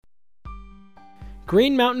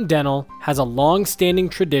Green Mountain Dental has a long-standing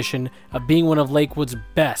tradition of being one of Lakewood's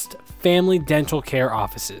best family dental care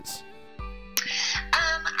offices.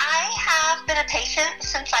 I have been a patient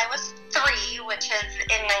since I was 3, which is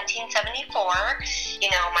in 1974. You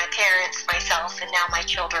know, my parents, myself, and now my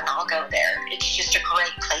children all go there. It's just a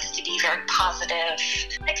great place to be, very positive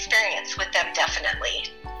experience with them, definitely.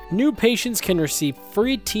 New patients can receive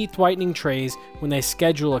free teeth whitening trays when they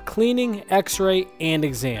schedule a cleaning, x-ray, and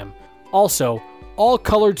exam. Also, all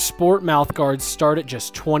colored sport mouth guards start at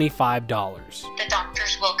just $25. The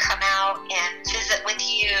doctors will come out and visit with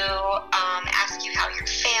you, ask you how your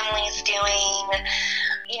family is doing,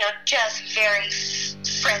 you know, just very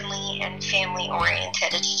friendly and family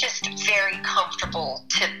oriented. It's just very comfortable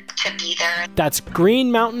to be there. That's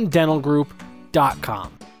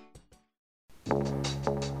greenmountaindentalgroup.com.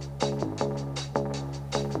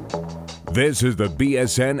 This is the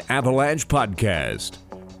BSN Avalanche Podcast,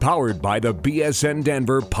 powered by the BSN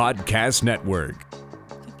Denver Podcast Network.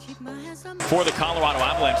 For the Colorado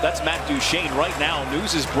Avalanche, that's Matt Duchene. Right now,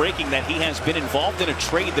 news is breaking that he has been involved in a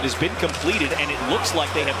trade that has been completed, and it looks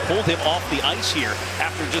like they have pulled him off the ice here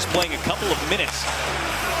after just playing a couple of minutes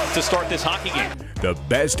to start this hockey game. The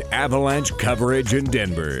best Avalanche coverage in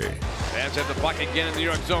Denver. Fans at the puck again in the New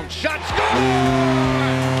York zone. Shot, score!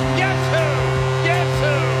 Guess who? Guess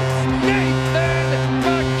who? Nathan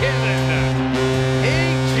MacKinnon. He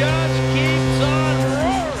just keeps on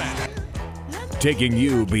roaring. Taking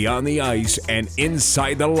you beyond the ice and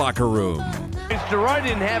inside the locker room. Girard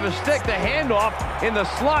didn't have a stick. The handoff in the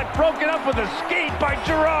slot, broken up with a skate by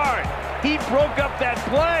Girard. He broke up that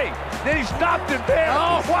play. Then he stopped it there.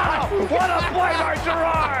 Oh, wow. What a play by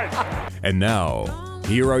Girard. And now,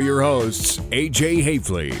 here are your hosts, AJ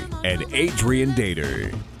Hafley and Adrian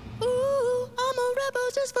Dater. Ooh, I'm a rebel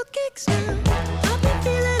just for kicks now. I've been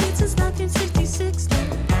feeling it since 1966 now.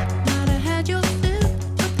 Might have had your fill,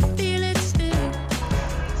 but I feel it still.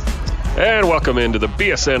 And welcome into the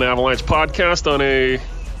BSN Avalanche Podcast on a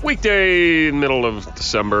weekday in the middle of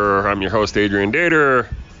December. I'm your host, Adrian Dater.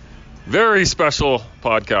 Very special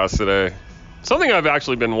podcast today. Something I've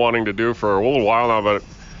actually been wanting to do for a little while now, but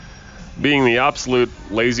being the absolute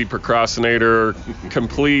lazy procrastinator,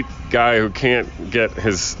 complete guy who can't get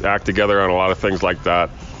his act together on a lot of things like that,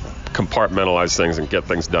 compartmentalize things and get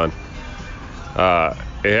things done.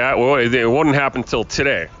 It wouldn't happen till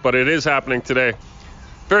today, but it is happening today.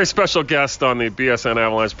 Very special guest on the BSN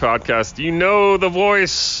Avalanche podcast. You know the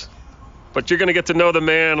voice, but you're going to get to know the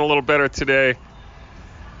man a little better today.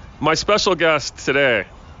 My special guest today,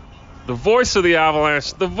 the voice of the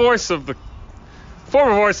Avalanche, the voice of the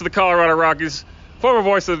former voice of the Colorado Rockies, former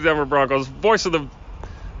voice of the Denver Broncos, voice of the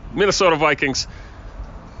Minnesota Vikings,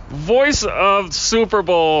 voice of Super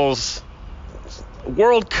Bowls,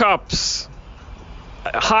 World Cups,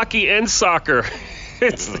 hockey and soccer.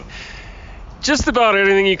 It's just about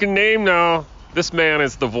anything you can name now. This man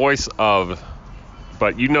is the voice of,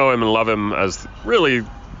 but you know him and love him as really,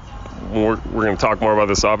 we're going to talk more about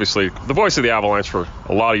this, obviously, the voice of the Avalanche for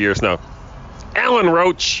a lot of years now. Alan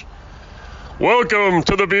Roach. Welcome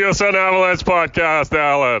to the BSN Avalanche Podcast,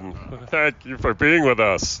 Alan. Thank you for being with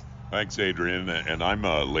us. Thanks, Adrian. And I'm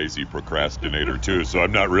a lazy procrastinator, too, so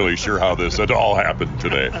I'm not really sure how this at all happened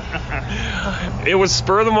today. It was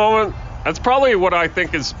spur of the moment. That's probably what I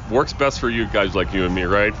think works best for you guys like you and me,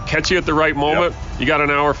 right? Catch you at the right moment. Yep. You got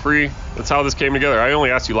an hour free. That's how this came together. I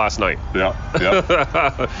only asked you last night. Yeah.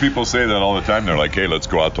 People say that all the time. They're like, hey, let's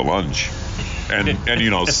go out to lunch. And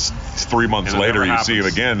you know, 3 months later, you see him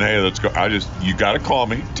again. Hey, let's go. You got to call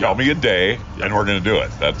me. Tell me a day, and we're going to do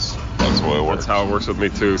it. That's the way it works. That's how it works with me,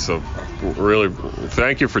 too. So really,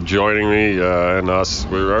 thank you for joining me and us.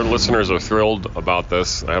 Our listeners are thrilled about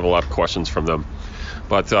this. I have a lot of questions from them.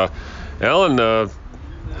 But, Alan,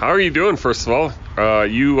 how are you doing, first of all?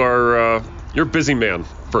 You're a busy man,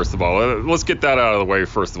 first of all. Let's get that out of the way,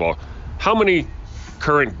 first of all. How many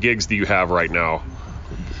current gigs do you have right now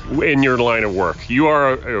in your line of work? You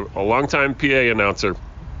are a longtime PA announcer.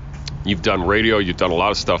 You've done radio. You've done a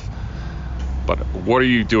lot of stuff. But what are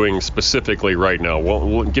you doing specifically right now?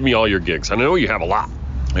 Well, give me all your gigs. I know you have a lot.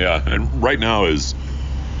 Yeah, and right now is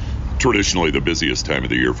traditionally the busiest time of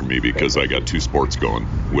the year for me because I got 2 sports going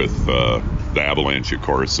with the Avalanche, of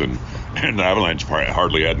course, and the Avalanche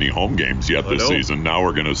hardly had any home games yet this season. Now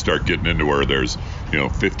we're going to start getting into where there's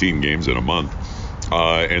 15 games in a month,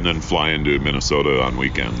 and then flying to Minnesota on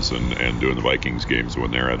weekends and doing the Vikings games when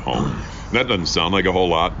they're at home. That doesn't sound like a whole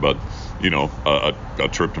lot, but a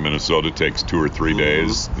trip to Minnesota takes 2 or 3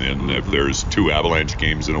 days, and if there's 2 Avalanche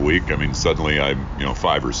games in a week, I mean, suddenly I'm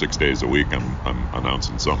 5 or 6 days a week I'm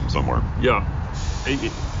announcing something somewhere. Yeah.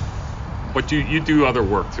 But you do other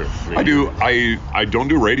work too. I do. I don't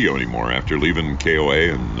do radio anymore after leaving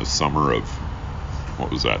KOA in the summer of, what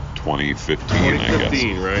was that, 2015, I guess.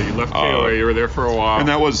 2015, right? You left KOA. You were there for a while. And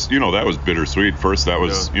that was bittersweet. First, that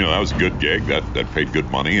was that was a good gig. That paid good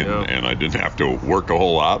money, and I didn't have to work a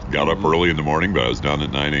whole lot. Got up early in the morning, but I was done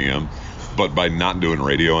at 9 a.m. But by not doing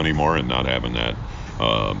radio anymore and not having that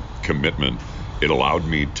commitment, it allowed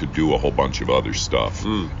me to do a whole bunch of other stuff.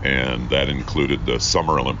 And that included the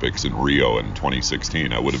Summer Olympics in Rio in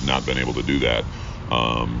 2016. I would have not been able to do that.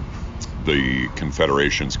 The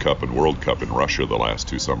Confederations Cup and World Cup in Russia the last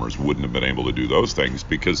 2 summers, wouldn't have been able to do those things,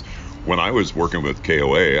 because when I was working with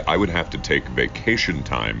KOA, I would have to take vacation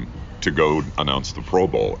time to go announce the Pro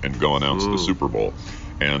Bowl and go announce the Super Bowl.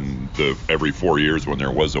 And every 4 years when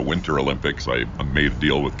there was a Winter Olympics, I made a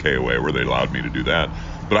deal with KOA where they allowed me to do that.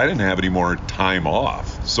 But I didn't have any more time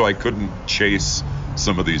off, so I couldn't chase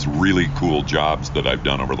some of these really cool jobs that I've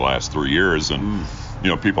done over the last 3 years. And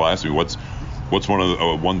people ask me, what's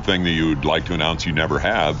one thing that you'd like to announce you never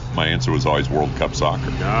have? My answer was always World Cup soccer.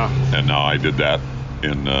 Yeah. And now I did that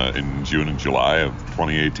in June and July of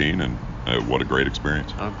 2018, and what a great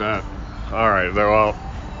experience. I bet. All right. Well,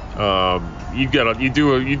 you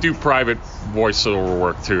do private voiceover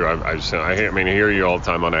work too. I hear you all the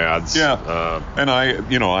time on ads. Yeah. And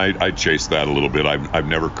I chase that a little bit. I've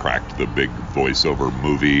never cracked the big voiceover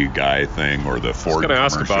movie guy thing, or the Ford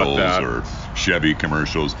commercials or Chevy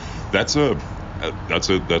commercials. That's a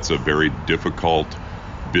very difficult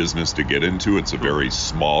business to get into. It's a very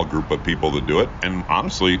small group of people that do it. And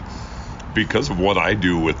honestly, because of what I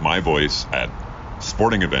do with my voice at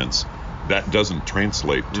sporting events, that doesn't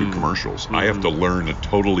translate to commercials. I have to learn a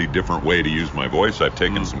totally different way to use my voice. I've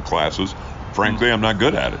taken some classes. Frankly, I'm not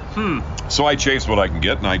good at it. So I chase what I can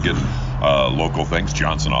get, and I get local things.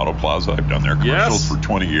 Johnson Auto Plaza, I've done their commercials for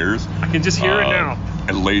 20 years. I can just hear it now.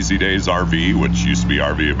 And Lazy Days RV, which used to be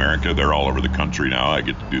RV America, they're all over the country now. I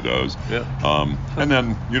get to do those. Yeah. And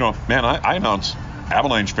then, I announce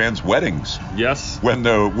Avalanche fans' weddings. Yes. When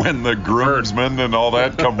the groomsmen and all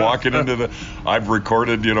that come walking into I've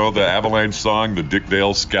recorded, the Avalanche song, the Dick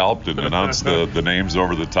Dale Scalped, and announced the names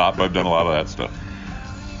over the top. I've done a lot of that stuff.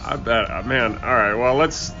 I bet, man. All right, well,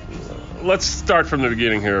 let's start from the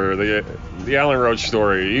beginning here. The Allen Roach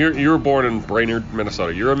story. You were born in Brainerd,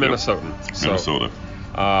 Minnesota. You're a Minnesotan. Minnesota.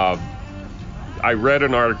 I read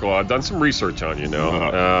an article. I've done some research on you.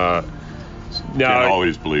 Now, can't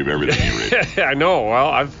always believe everything you read. I know.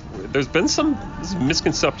 Well, there's been some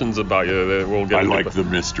misconceptions about you that we'll get into. I like the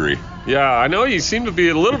mystery. Yeah, I know you seem to be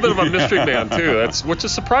a little bit of a mystery man too. Which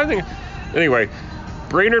is surprising. Anyway,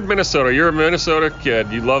 Brainerd, Minnesota. You're a Minnesota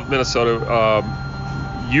kid. You love Minnesota.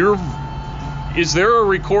 Is there a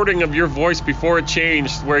recording of your voice before it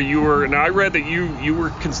changed where you were? And I read that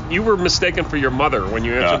you were mistaken for your mother when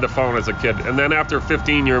you answered the phone as a kid, and then after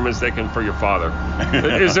 15 you were mistaken for your father.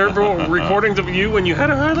 Is there recordings of you when you had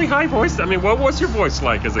a really high voice? I mean, what was your voice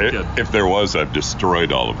like as a kid? If there was, I've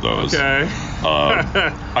destroyed all of those. Okay.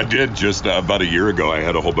 I did just about a year ago. I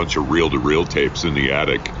had a whole bunch of reel-to-reel tapes in the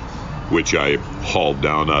attic, which I hauled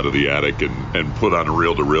down out of the attic and put on a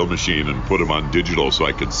reel-to-reel machine and put them on digital so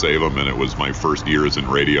I could save them. And it was my first years in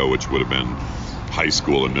radio, which would have been high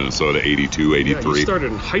school in Minnesota, 82, 83. Yeah, you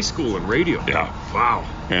started in high school in radio. Yeah. Wow.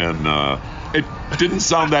 And it didn't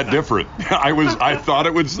sound that different. I thought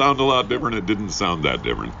it would sound a lot different. It didn't sound that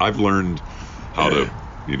different. I've learned how to,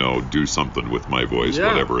 do something with my voice,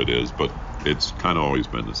 whatever it is, but it's kind of always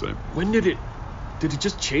been the same. When did it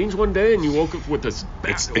just change one day and you woke up with this?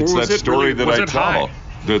 It's that story that I tell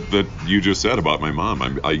that you just said about my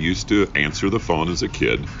mom. I used to answer the phone as a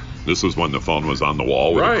kid. This was when the phone was on the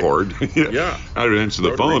wall with a cord. Yeah. I would answer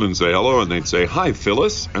the phone and say hello, and they'd say, "Hi,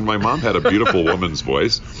 Phyllis." And my mom had a beautiful woman's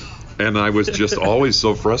voice, and I was just always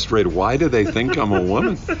so frustrated. Why do they think I'm a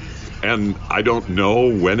woman? And I don't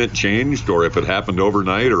know when it changed or if it happened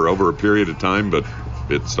overnight or over a period of time, but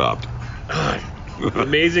it stopped.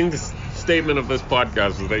 Amazing statement of this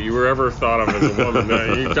podcast is that you were ever thought of as a woman.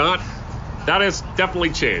 That has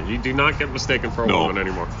definitely changed. You do not get mistaken for a woman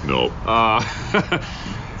anymore. No.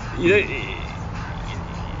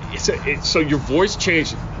 So your voice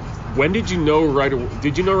changed. When did you know right away?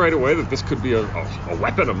 Did you know right away that this could be a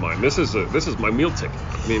weapon of mine? This is my meal ticket.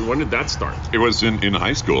 I mean, when did that start? It was in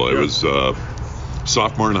high school. It was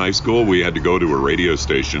sophomore in high school. We had to go to a radio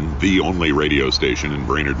station, the only radio station in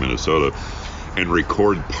Brainerd, Minnesota, and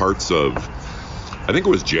record parts of, I think it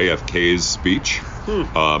was JFK's speech.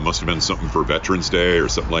 Must have been something for Veterans Day or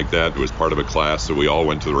something like that. It was part of a class, so we all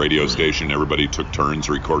went to the radio station. Everybody took turns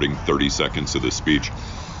recording 30 seconds of the speech.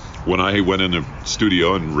 When I went in the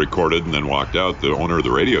studio and recorded and then walked out, the owner of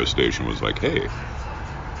the radio station was like, "Hey,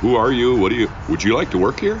 who are you? Would you like to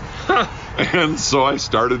work here? And so I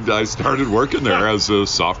started working there as a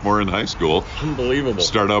sophomore in high school. Unbelievable.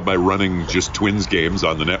 Started out by running just Twins games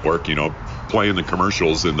on the network, playing the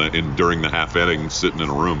commercials during the half inning, sitting in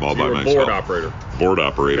a room all by myself. Board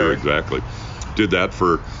operator, Okay. exactly. Did that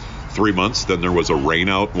for 3 months. Then there was a rain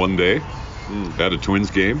out one day at a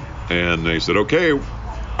Twins game, and they said, okay,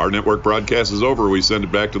 our network broadcast is over. We send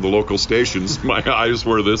it back to the local stations. My eyes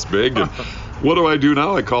were this big. And what do I do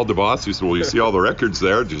now? I called the boss. He said, well, you see all the records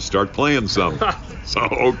there. Just start playing some. So,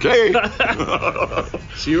 okay.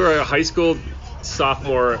 So you were a high school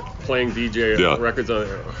sophomore playing DJ records on.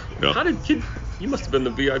 Yeah. How did you must have been the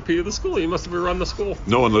VIP of the school. You must have run the school.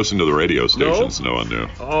 No one listened to the radio stations. No one knew.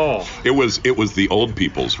 Oh. It was the old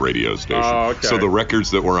people's radio station. Oh, okay. So the records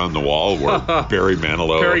that were on the wall were Barry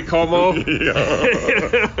Manilow. Perry Como. Yeah.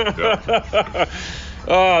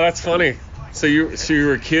 Oh, that's funny. So you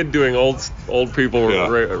were a kid doing old people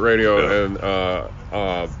radio, and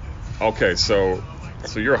okay, so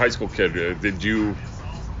you're a high school kid. Did you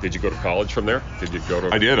go to college from there? Did you go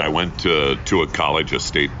to? I did. I went to a college, a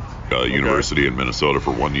state university in Minnesota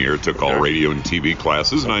for 1 year. Took all radio and TV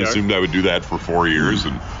classes, and I assumed I would do that for 4 years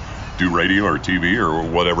and do radio or TV or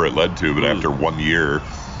whatever it led to. But after 1 year,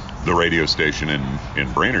 the radio station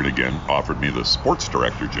in Brainerd again offered me the sports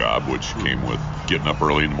director job, which came with getting up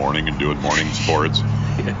early in the morning and doing morning sports.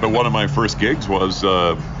 But one of my first gigs was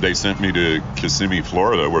they sent me to Kissimmee,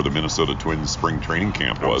 Florida, where the Minnesota Twins spring training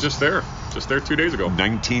camp was. Just there 2 days ago.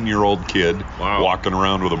 19-year-old kid walking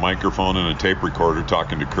around with a microphone and a tape recorder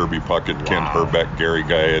talking to Kirby Puckett, Ken Herbeck, Gary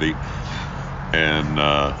Gaetti. And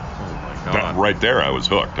right there I was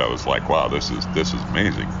hooked. I was like, wow, this is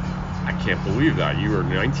amazing. I can't believe that. You were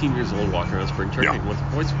 19 years old walking around spring training with the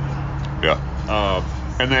boys. Yeah.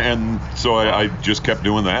 And so I just kept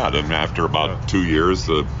doing that. And after about 2 years,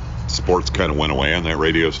 the sports kind of went away on that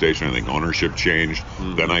radio station. I think ownership changed.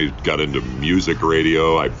 Then I got into music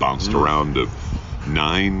radio. I bounced around to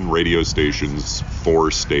 9 radio stations, 4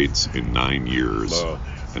 states in 9 years,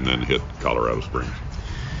 and then hit Colorado Springs.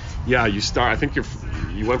 Yeah, I think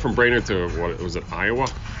you went from Brainerd to, what was it, Iowa?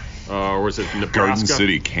 Or was it Nebraska? Garden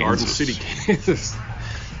City, Kansas. Garden City, Kansas.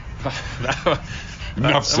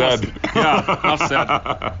 Enough said. Enough said.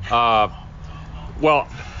 Well,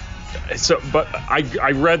 but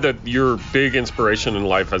I read that your big inspiration in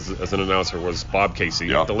life as an announcer was Bob Casey,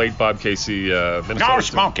 the late Bob Casey. Minnesota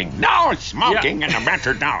no smoking in the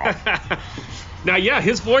Metrodome. Now,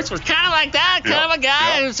 his voice was kind of like that, kind of a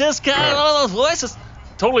guy who's just kind of one of those voices.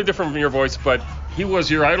 Totally different from your voice, but he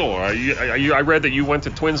was your idol. I read that you went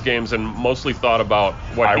to Twins games and mostly thought about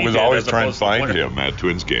what he did. I was always trying to find him at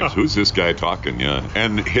Twins games. Who's this guy talking? Yeah.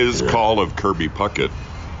 And his call of Kirby Puckett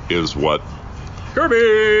is what...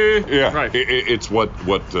 Kirby! Yeah. Right. It's what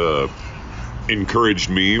encouraged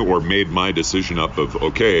me or made my decision up of,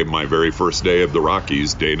 okay, my very first day of the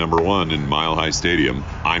Rockies, day number 1 in Mile High Stadium,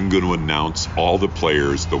 I'm going to announce all the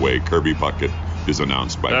players the way Kirby Puckett is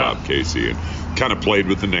announced by Bob Casey, and kind of played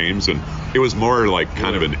with the names, and it was more like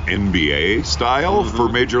kind of an NBA style for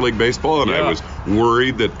Major League Baseball, and I was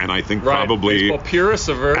worried that, and I think probably baseball purists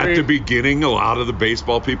are very... at the beginning, a lot of the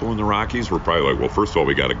baseball people in the Rockies were probably like, well, first of all,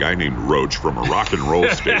 we got a guy named Roach from a rock and roll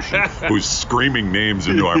station who's screaming names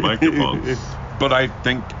into our microphone. But I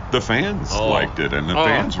think the fans liked it, and the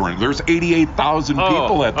fans were in. There's 88,000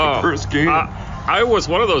 people at the first game. I was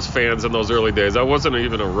one of those fans in those early days. I wasn't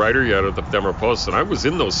even a writer yet at the Denver Post, and I was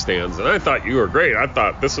in those stands, and I thought you were great. I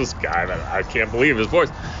thought, this is a guy that I can't believe his voice.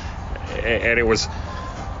 And it was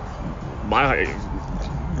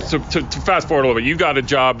So to fast forward a little bit, you got a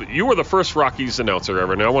job. You were the first Rockies announcer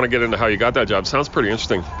ever. Now I want to get into how you got that job. Sounds pretty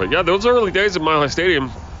interesting. But yeah, those early days at Mile High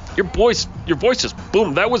Stadium, your voice just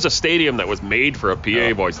boomed. That was a stadium that was made for a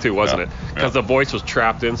PA voice too, wasn't it? Because the voice was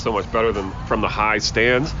trapped in so much better than from the high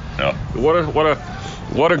stands. Yeah.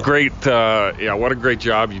 What a great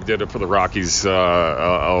job you did it for the Rockies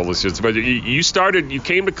all those years. But you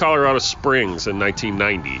came to Colorado Springs in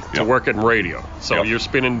 1990 to work in radio. So you're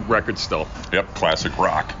spinning records still. Yep, classic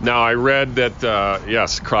rock. Now I read that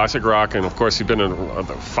yes, classic rock, and of course you've been in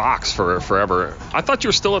the Fox for forever. I thought you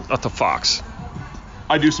were still at the Fox.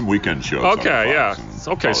 I do some weekend shows. Okay, yeah.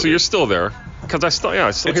 Okay, so you're still there. Because I still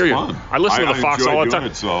hear you. Fun. I listen to the Fox all the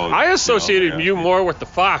time. So, I associated you more with the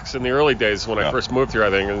Fox in the early days when I first moved here, I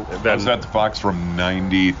think. And then, I was at the Fox from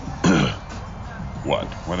 90... what?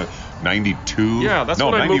 92? Yeah, that's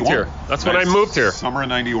when I moved here. That's when I moved here. Summer of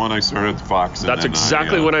 91, I started at the Fox. That's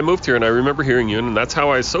exactly when I moved here, and I remember hearing you, and that's how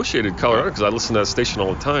I associated Colorado, because I listened to that station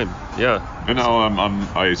all the time. Yeah. And now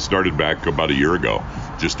I started back about a year ago,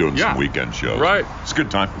 just doing some weekend shows. Right. It's a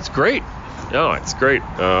good time. It's great. Yeah, it's great.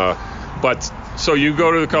 But So you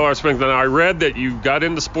go to the Colorado Springs, and I read that you got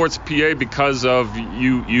into sports PA because of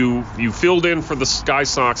you filled in for the Sky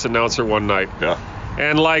Sox announcer one night. Yeah.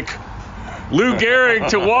 And like Lou Gehrig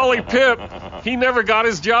to Wally Pipp, he never got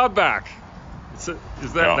his job back.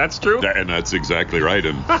 That's true? And that's exactly right.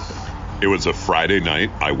 And it was a Friday night.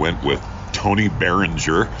 I went with Tony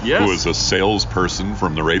Berenger, who was a salesperson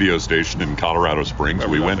from the radio station in Colorado Springs.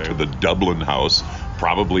 We went to the Dublin House,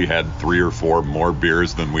 probably had 3 or 4 more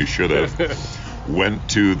beers than we should have. Went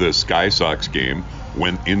to the Sky Sox game,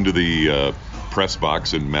 went into the press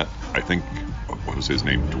box and met, I think, what was his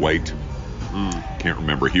name? Dwight. Can't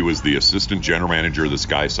remember. He was the assistant general manager of the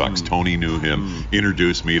Sky Sox. Tony knew him,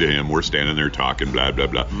 introduced me to him. We're standing there talking, blah, blah,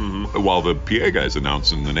 blah. While the PA guy's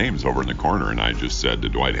announcing the names over in the corner, and I just said to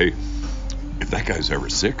Dwight, hey, if that guy's ever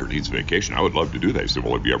sick or needs vacation, I would love to do that. He said,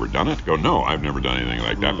 well, have you ever done it? I go, no, I've never done anything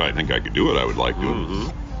like that, but I think I could do it. I would like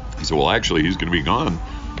to. He said, well, actually, he's going to be gone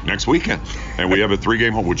next weekend, and we have a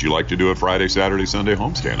 3-game home. Would you like to do a Friday, Saturday, Sunday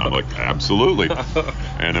homestand? I'm like, absolutely.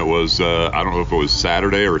 And it was, I don't know if it was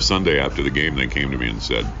Saturday or Sunday after the game, they came to me and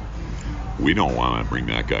said, we don't want to bring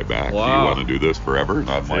that guy back. Wow. Do you want to do this forever? And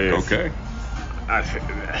I'm like, okay.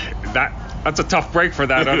 That's a tough break for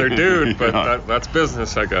that other dude, but that's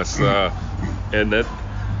business, I guess.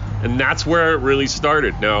 And that's where it really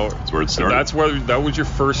started. Now, that's where it started. That was your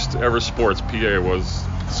first ever sports PA was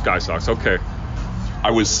Sky Sox. Okay. I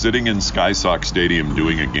was sitting in Sky Sox Stadium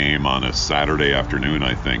doing a game on a Saturday afternoon,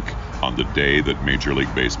 I think, on the day that Major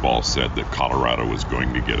League Baseball said that Colorado was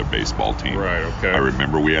going to get a baseball team. Right, okay. I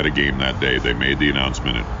remember we had a game that day. They made the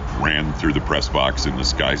announcement. It ran through the press box in the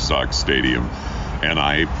Sky Sox Stadium, and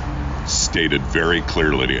I stated very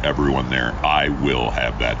clearly to everyone there, I will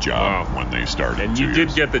have that job when they started. And you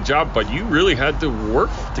did get the job, but you really had to work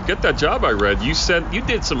to get that job, I read. You said you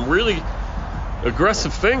did some really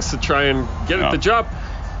aggressive things to try and get the job.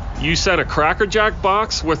 You sent a Cracker Jack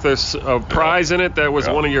box with a prize in it that was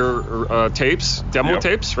one of your tapes, demo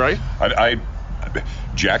tapes, right?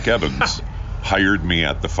 Jack Evans hired me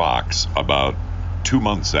at the Fox about 2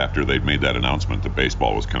 months after they'd made that announcement that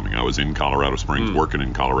baseball was coming. I was in Colorado Springs, working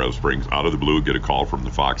in Colorado Springs. Out of the blue, get a call from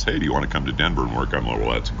the Fox. Hey, do you want to come to Denver and work? I'm like,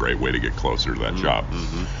 well, that's a great way to get closer to that job.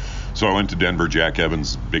 So I went to Denver. Jack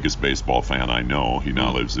Evans, biggest baseball fan I know. He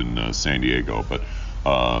now lives in San Diego. But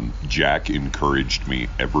Jack encouraged me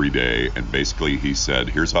every day. And basically he said,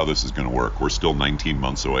 here's how this is going to work. We're still 19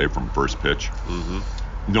 months away from first pitch.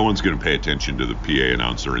 No one's going to pay attention to the PA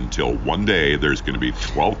announcer until one day there's going to be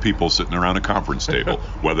 12 people sitting around a conference table,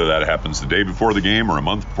 whether that happens the day before the game or a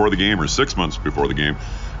month before the game or 6 months before the game,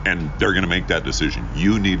 and they're going to make that decision.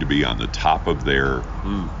 You need to be on the top of their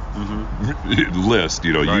list.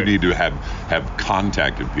 You need to have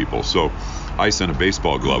contacted people. So I sent a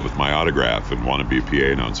baseball glove with my autograph and want to be a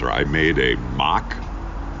PA announcer. I made a mock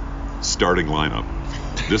starting lineup.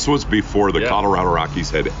 This was before the Colorado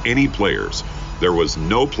Rockies had any players. There was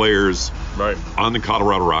no players on the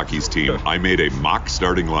Colorado Rockies team. I made a mock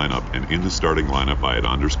starting lineup, and in the starting lineup, I had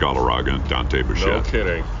Anders Galarraga and Dante Bichette.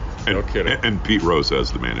 No kidding. And Pete Rose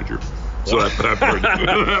as the manager. So that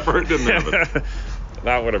part didn't happen.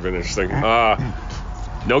 That would have been interesting.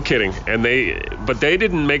 No kidding. But they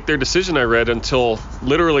didn't make their decision, I read, until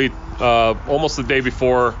literally almost the day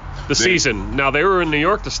before the season. Now, they were in New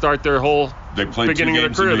York to start their whole beginning of their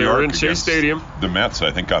career. They were in Shea Stadium. The Mets,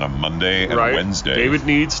 I think, on a Monday and Wednesday. David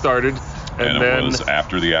Need started. And then, it was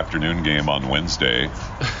after the afternoon game on Wednesday.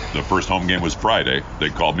 The first home game was Friday. They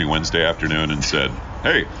called me Wednesday afternoon and said,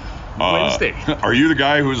 hey, Wednesday, are you the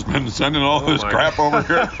guy who's been sending all this crap over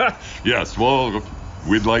here? Yes, well,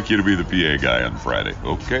 we'd like you to be the PA guy on Friday.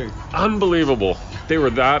 Okay. Unbelievable. They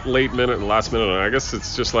were that last minute. And I guess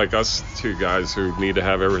it's just like us two guys who need to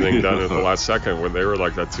have everything done at the last second, when they were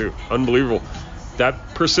like that too. Unbelievable.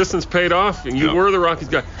 That persistence paid off, and you were the Rockies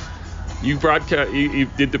guy. You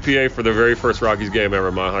did the PA for the very first Rockies game ever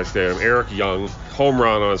at Mile High Stadium. Eric Young, home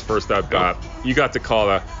run on his first at bat. You got to call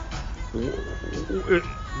that.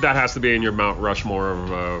 That has to be in your Mount Rushmore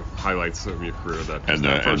of highlights of your career.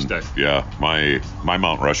 That first day. Yeah, my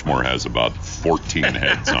Mount Rushmore has about 14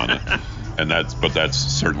 heads on it, and that's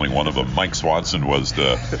certainly one of them. Mike Swanson was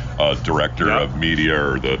the director of media,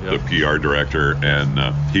 or the PR director, and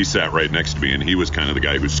he sat right next to me, and he was kind of the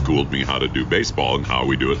guy who schooled me how to do baseball and how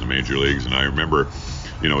we do it in the major leagues. And I remember,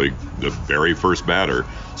 the very first batter.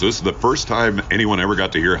 So this is the first time anyone ever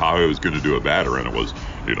got to hear how I was going to do a batter, and it was,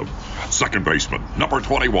 second baseman, number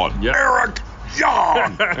 21, Eric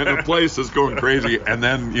Young! And the place is going crazy. And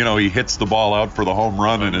then, he hits the ball out for the home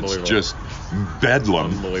run, and it's just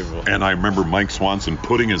bedlam. Unbelievable. And I remember Mike Swanson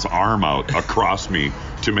putting his arm out across me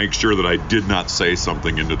to make sure that I did not say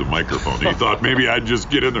something into the microphone. He thought maybe I'd just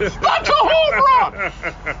get in there. That's a home run!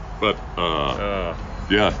 But,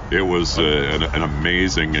 yeah, it was an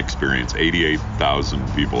amazing experience.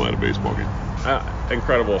 88,000 people at a baseball game.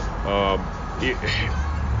 Incredible.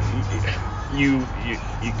 You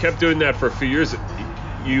kept doing that for a few years.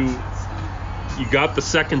 You got the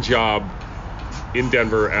second job in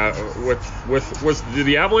Denver. Did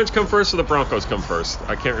the Avalanche come first or the Broncos come first?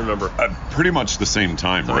 I can't remember. Pretty much the same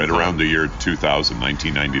time, right around the year 2000,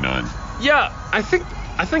 1999. Yeah,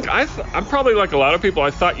 I'm probably like a lot of people.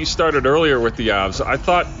 I thought you started earlier with the Avs. I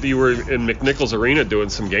thought you were in McNichols Arena doing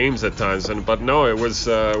some games at times, but no, it was.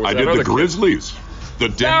 I did the Grizzlies. The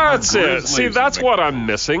Denver That's Grizzlies. it. See, that's what I'm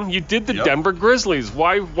missing. You did the Denver Grizzlies.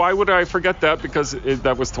 Why would I forget that? Because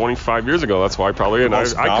that was 25 years ago. That's why probably. And I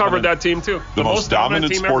covered that team too. The most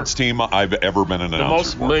dominant sports team I've ever been an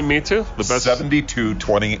announcer for. Me too. The best. 72,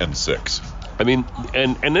 20, and 6. I mean,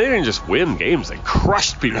 and they didn't just win games; they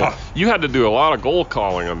crushed people. Yeah. You had to do a lot of goal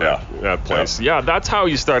calling on that place. Yeah, that's how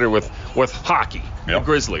you started with hockey. The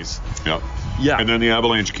Grizzlies. Yeah. Yeah. And then the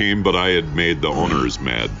Avalanche came, but I had made the owners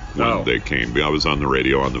mad when they came. I was on the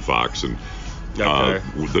radio on the Fox, and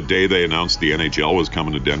the day they announced the NHL was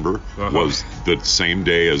coming to Denver was the same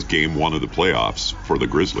day as Game 1 of the playoffs for the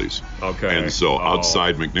Grizzlies. Okay. And so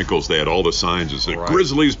outside McNichols, they had all the signs that said,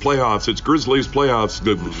 Grizzlies playoffs, it's Grizzlies playoffs.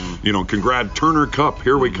 Congrats, Turner Cup,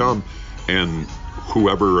 here we come. And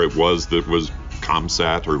whoever it was that was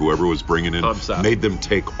Comsat or whoever was bringing in made them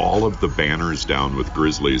take all of the banners down with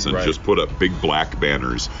Grizzlies and just put up big black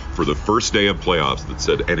banners for the first day of playoffs that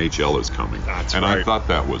said NHL is coming. I thought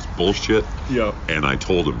that was bullshit. Yeah. And I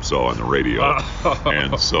told him so on the radio.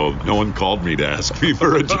 And so no one called me to ask me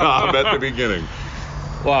for a job at the beginning.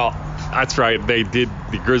 Well, that's right. They did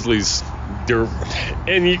the Grizzlies.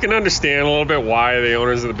 And you can understand a little bit why the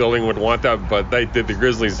owners of the building would want that, but they did. The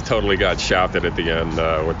Grizzlies totally got shafted at the end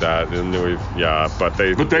with that, and but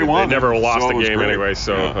they won. They never lost a game anyway.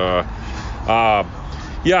 So,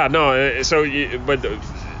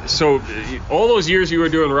 So all those years you were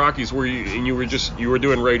doing Rockies, you were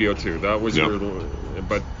doing radio too. That was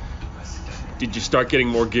but. Did you start getting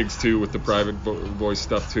more gigs too with the private voice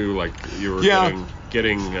stuff too? Like you were getting.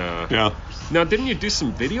 Now, didn't you do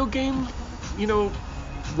some video game,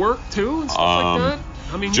 work too and stuff like that?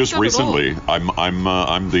 I mean, just recently, I'm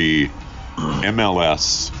the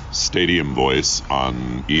MLS Stadium voice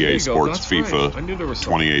on EA Sports FIFA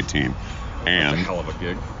 2018, and that's a hell of a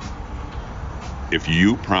gig. If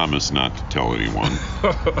you promise not to tell anyone.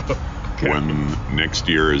 When next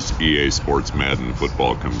year's EA Sports Madden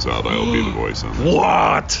football comes out, I'll be the voice on it.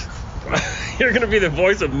 What? You're going to be the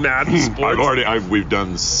voice of Madden Sports? We've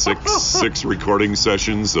done six recording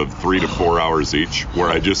sessions of 3 to 4 hours each, where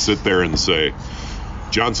I just sit there and say,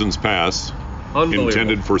 Johnson's pass,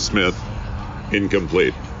 intended for Smith,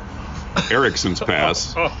 incomplete. Erickson's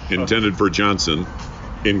pass, intended for Johnson,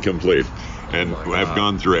 incomplete. And I've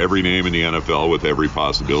gone through every name in the NFL with every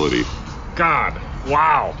possibility. God.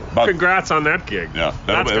 Wow. Congrats on that gig. Yeah,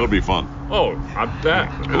 that'll be fun. Oh, I bet.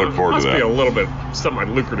 I look forward to that. Must be a little bit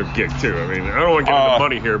semi-lucrative gig, too. I mean, I don't want to get into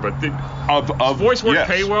money here, but does voice work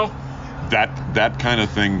pay well? That kind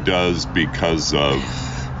of thing does because of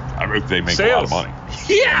they make sales. A lot of money.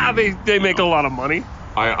 Yeah, they make a lot of money.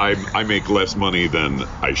 I make less money than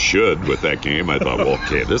I should with that game. I thought, well,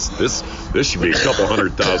 okay, this should be a couple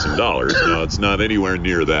 $100,000. No, it's not anywhere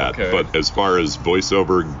near that. Okay. But as far as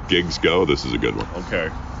voiceover gigs go, this is a good one. Okay,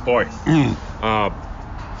 boy.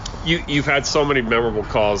 You've had so many memorable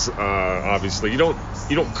calls. Obviously, you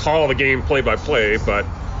don't call the game play by play, but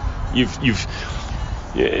you've.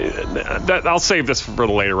 I'll save this for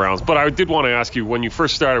the later rounds, but I did want to ask you, when you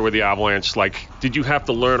first started with the Avalanche, did you have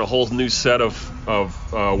to learn a whole new set of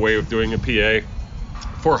way of doing a PA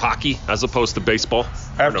for hockey as opposed to baseball?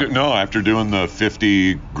 After doing the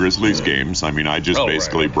 50 Grizzlies games, I mean, I just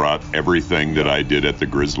basically brought everything that I did at the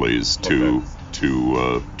Grizzlies to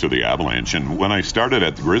the Avalanche. And when I started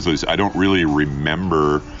at the Grizzlies, I don't really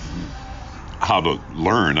remember how to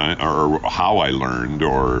learn or how I learned,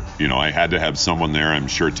 or I had to have someone there, I'm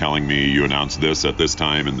sure, telling me you announce this at this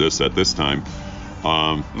time and this at this time,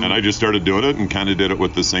 and I just started doing it and kind of did it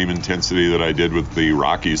with the same intensity that I did with the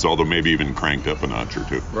Rockies, although maybe even cranked up a notch or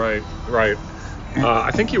two. Right.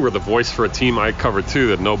 I think you were the voice for a team I covered too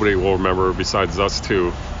that nobody will remember besides us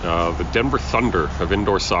too, the Denver Thunder of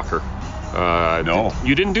indoor soccer. No.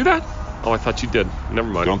 You didn't do that? Oh, I thought you did. Never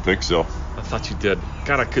mind. Don't think so. I thought you did.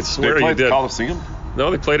 God, I could swear you did. Coliseum? No,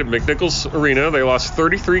 they played at McNichols Arena. They lost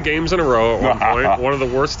 33 games in a row at one point. One of the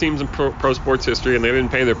worst teams in pro sports history, and they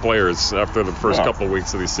didn't pay their players after the first couple of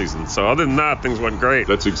weeks of the season. So other than that, things went great.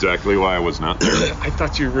 That's exactly why I was not there. I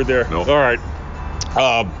thought you were there. No. All right.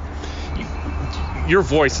 Your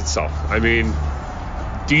voice itself. I mean,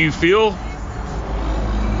 do you feel...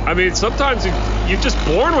 I mean, sometimes you're just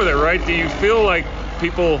born with it, right? Do you feel like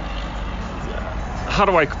people... How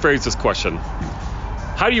do I phrase this question?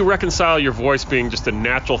 How do you reconcile your voice being just a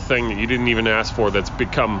natural thing that you didn't even ask for, that's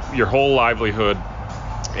become your whole livelihood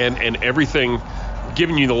and everything,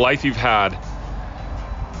 giving you the life you've had,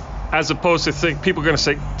 as opposed to people are going to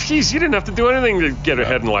say, geez, you didn't have to do anything to get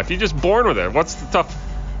ahead in life. You're just born with it. What's the tough...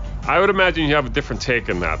 I would imagine you have a different take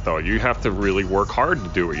in that, though. You have to really work hard to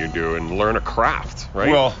do what you do and learn a craft,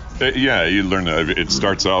 right? Well, yeah, you learn. It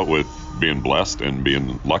starts out with being blessed and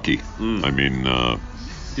being lucky. I mean...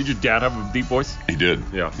 Did your dad have a deep voice? He did.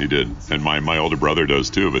 Yeah. He did. And my older brother does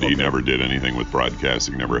too, but he never did anything with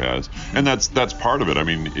broadcasting, never has. And that's part of it. I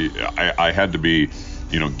mean, I had to be,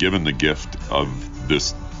 given the gift of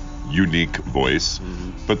this unique voice,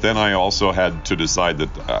 but then I also had to decide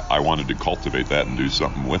that I wanted to cultivate that and do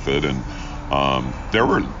something with it. And there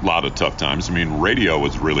were a lot of tough times. I mean, radio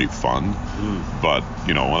was really fun, but,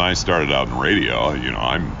 when I started out in radio,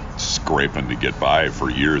 I'm scraping to get by for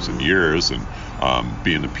years and years, and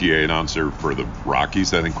being the PA announcer for the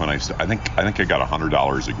Rockies, I think I got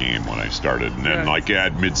 $100 a game when I started, and then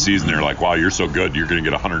at mid-season they're like, "Wow, you're so good, you're going to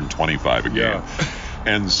get $125 a game." Yeah.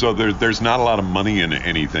 And so there's not a lot of money in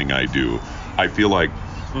anything I do. I feel like,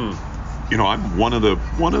 I'm one of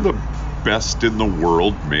the best in the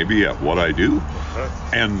world, maybe, at what I do.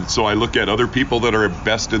 And so I look at other people that are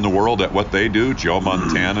best in the world at what they do: Joe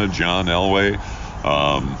Montana, John Elway,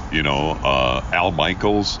 Al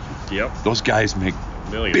Michaels. Yep. Those guys make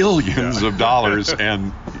billions of dollars,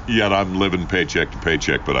 and yet I'm living paycheck to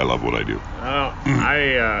paycheck, but I love what I do.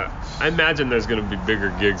 I imagine there's going to be bigger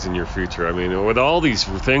gigs in your future. I mean, with all these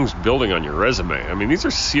things building on your resume, I mean, these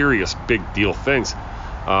are serious, big deal things.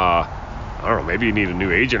 I don't know, maybe you need a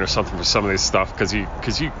new agent or something for some of this stuff, because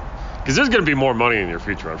there's going to be more money in your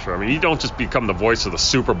future, I'm sure. I mean, you don't just become the voice of the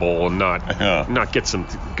Super Bowl and not get some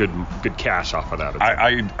good cash off of that.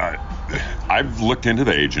 I've looked into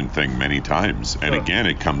the agent thing many times, and again,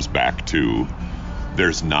 it comes back to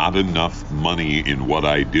there's not enough money in what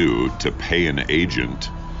I do to pay an agent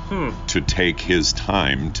to take his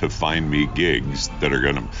time to find me gigs that are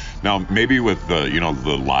going to... Now, maybe with the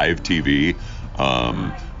live TV,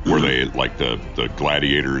 where they, like the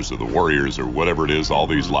Gladiators or the Warriors or whatever it is, all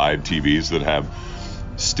these live TVs that have...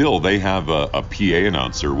 Still, they have a PA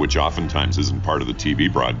announcer, which oftentimes isn't part of the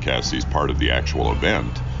TV broadcast. He's part of the actual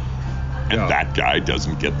event. And that guy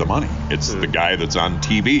doesn't get the money. It's the guy that's on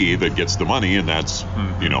TV that gets the money, and that's,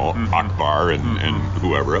 Akbar and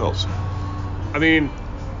whoever else. I mean,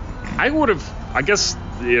 I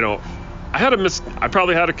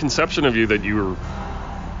probably had a conception of you that you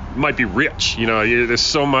might be rich. There's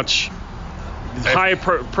so much high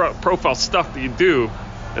profile stuff that you do,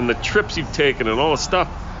 and the trips you've taken and all the stuff.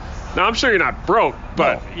 Now, I'm sure you're not broke,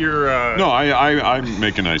 but you're... No, I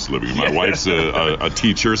make a nice living. My wife's a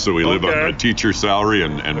teacher, so we live on a teacher salary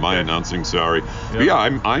and my announcing salary. But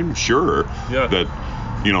I'm sure that,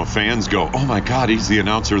 fans go, "Oh my God, he's the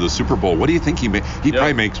announcer of the Super Bowl. What do you think he makes? He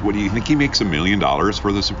probably makes, what do you think he makes, $1 million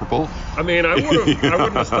for the Super Bowl?" I mean, I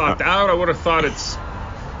wouldn't have thought that. I would have thought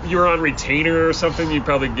you're on retainer or something. You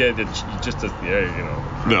probably get it just No.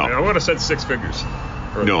 I would have said 6 figures.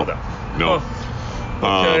 No.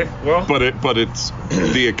 Okay, well, but it's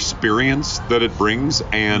the experience that it brings,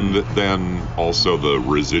 and then also the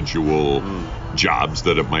residual jobs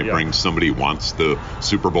that it might bring. Somebody wants the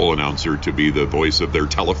Super Bowl announcer to be the voice of their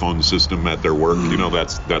telephone system at their work.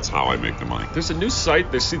 That's how I make the money. There's a new site.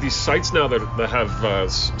 There's these sites now that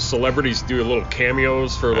have celebrities do little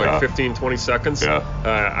cameos for like 15, 20 seconds. Yeah.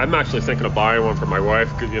 I'm actually thinking of buying one for my wife.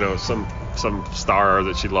 Some star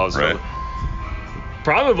that she loves. Right.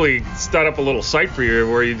 Probably start up a little site for you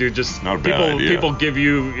where you do just people give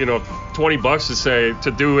you $20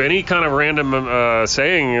 to do any kind of random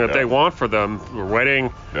saying that they want for them, a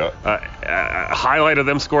wedding, a highlight of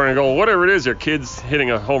them scoring a goal, whatever it is, your kids hitting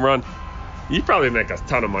a home run. You probably make a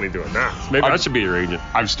ton of money doing that. Maybe I should be your agent.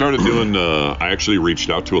 I've started doing. I actually reached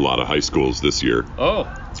out to a lot of high schools this year.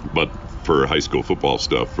 Oh. But for high school football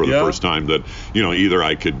stuff for the first time, that either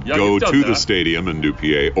I could go to the stadium and do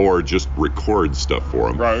PA or just record stuff for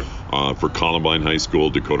them. Right. For Columbine High School,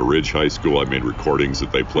 Dakota Ridge High School, I made recordings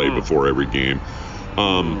that they played before every game.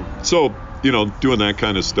 So doing that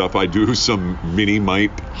kind of stuff. I do some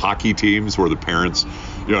mini-mite hockey teams where the parents,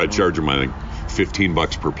 I charge them, I think,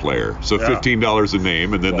 $15 per player. So Yeah. $15 a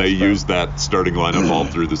name, and then Well they spent. use that starting lineup all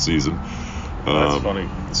through the season. That's funny.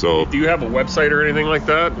 So Do you have a website or anything like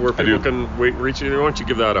that where people do. can reach you? Why don't you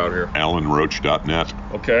give that out here? AlanRoach.net.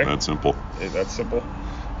 Okay. That's simple. Hey, that's simple.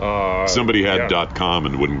 Somebody had yeah. .com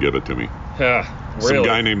and wouldn't give it to me. Yeah, Some really?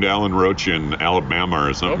 guy named Alan Roach in Alabama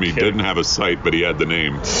or something. He Okay. didn't have a site, but he had the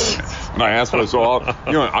name. And I asked him, so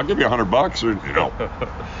I'll give you $100, or no.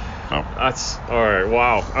 That's all right.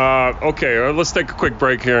 Wow. Okay, let's take a quick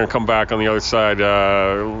break here and come back on the other side.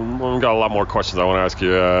 We've got a lot more questions I want to ask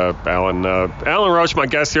you, Alan. Alan Roach, my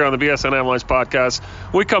guest here on the BSN Avalanche podcast.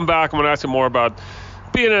 When we come back, I'm going to ask you more about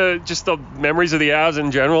being just the memories of the Avs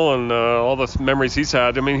in general and all the memories he's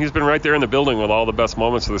had. I mean, he's been right there in the building with all the best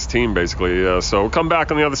moments of this team, basically. So we'll come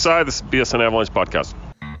back on the other side. This is BSN Avalanche podcast.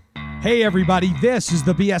 Hey everybody, this is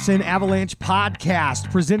the BSN Avalanche podcast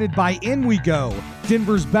presented by In We Go,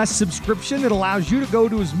 Denver's best subscription that allows you to go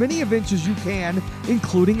to as many events as you can,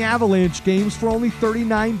 including Avalanche games for only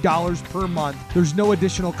 $39 per month. There's no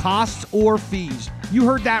additional costs or fees. You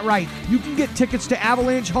heard that right. You can get tickets to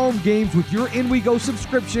Avalanche home games with your In We Go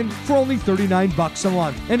subscription for only $39 a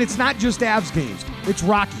month. And it's not just Avs games. It's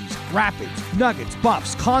Rockies, Rapids, Nuggets,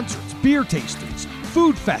 Buffs, concerts, beer tastings,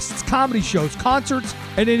 food fests, comedy shows, concerts,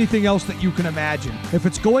 and anything else that you can imagine. If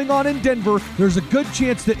it's going on in Denver, there's a good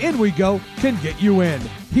chance that In We Go can get you in.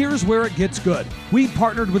 Here's where it gets good. We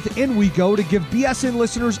partnered with In We Go to give BSN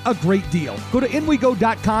listeners a great deal. Go to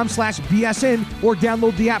inwego.com/BSN or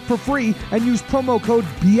download the app for free and use promo code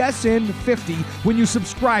BSN50 when you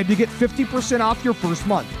subscribe to get 50% off your first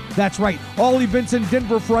month. That's right, all events in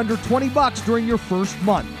Denver for under $20 during your first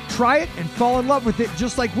month. Try it and fall in love with it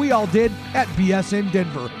just like we all did at BSN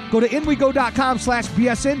Denver. Go to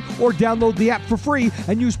inwego.com/BSN or download the app for free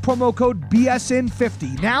and use promo code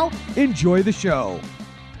BSN50. Now, enjoy the show.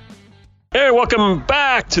 Hey, welcome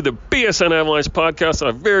back to the BSN Avalanche podcast on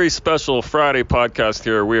a very special Friday podcast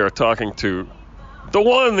here. We are talking to the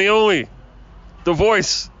one, the only, the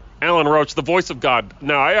voice, Alan Roach, the voice of God.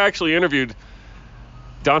 Now, I actually interviewed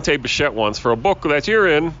Dante Bichette once for a book that you're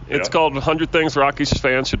in. It's called 100 Things Rockies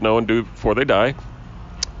Fans Should Know and Do Before They Die.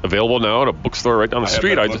 Available now at a bookstore right down the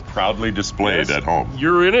street. I just proudly displayed at home.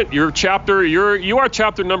 You're in it. You are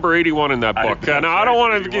chapter number 81 in that book. Now, I don't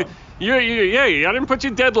want to... Yeah, I didn't put you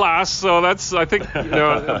dead last, so that's, I think,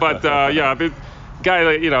 but yeah, the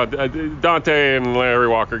guy, Dante and Larry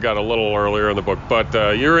Walker got a little earlier in the book, but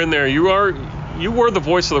you're in there. You were the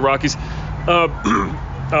voice of the Rockies.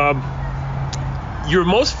 Your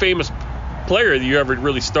most famous player that you ever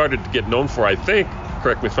really started to get known for, I think,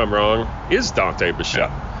 correct me if I'm wrong, is Dante Bichette.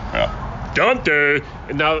 Yeah. Dante.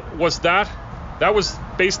 And now, that was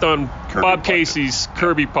based on Kirby Bob Puckett. Casey's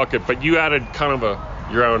Kirby Puckett, but you added kind of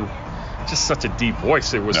your own, just such a deep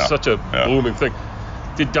voice. It was such a booming thing.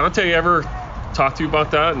 Did Dante ever talk to you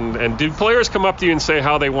about that? And did players come up to you and say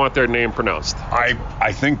how they want their name pronounced?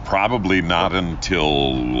 I think probably not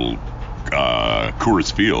until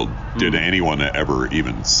Coors Field did anyone ever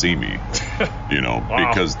even see me,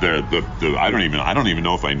 because I don't even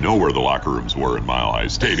know if I know where the locker rooms were in Mile High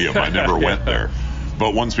Stadium. I never went there.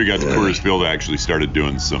 But once we got to Coors Field, I actually started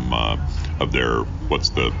doing some of their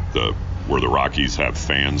where the Rockies have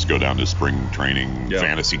fans go down to spring training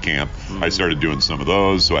fantasy camp. I started doing some of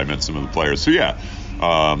those, so I met some of the players. So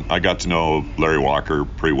I got to know Larry Walker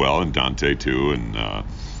pretty well, and Dante too, and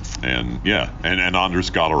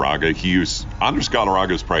Anders Galarraga. Anders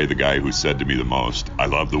Galarraga is probably the guy who said to me the most, "I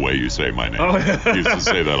love the way you say my name." He used to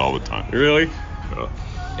say that all the time. Really?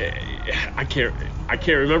 I can't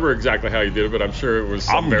remember exactly how you did it, but I'm sure it was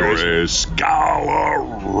some variation. Anders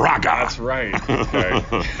Galarraga. That's right. Okay.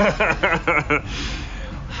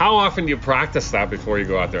 How often do you practice that before you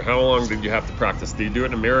go out there? How long did you have to practice? Do you do it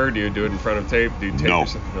in a mirror? Do you do it in front of tape? Do you tape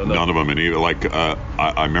yourself? No, none of them. And even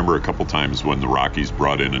I remember a couple times when the Rockies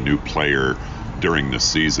brought in a new player during the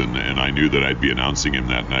season, and I knew that I'd be announcing him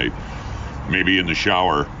that night. Maybe in the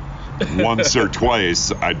shower, once or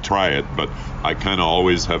twice, I'd try it. But I kind of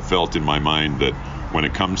always have felt in my mind that when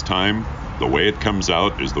it comes time, the way it comes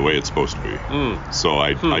out is the way it's supposed to be. So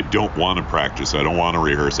I don't want to practice. I don't want to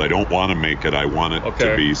rehearse. I don't want to make it. I want it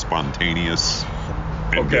to be spontaneous.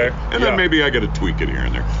 And good. And then maybe I got to tweak it here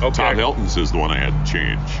and there. Todd Helton's is the one I had to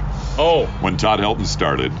change. Oh. When Todd Helton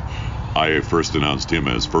started, I first announced him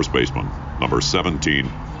as first baseman, number 17,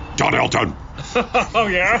 Todd Helton. Oh,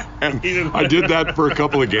 yeah? And I did that for a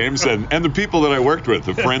couple of games, and the people that I worked with,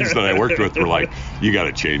 the friends that I worked with, were like, "You got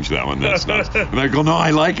to change that one. That's nuts." And I go, "No,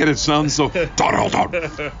 I like it. It sounds so Todd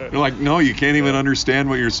Helton." They're like, "No, you can't even understand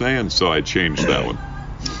what you're saying." So I changed that one.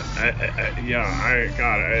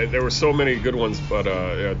 There were so many good ones, but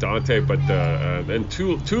Dante, and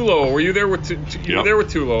Tulo. Were you there with? You were there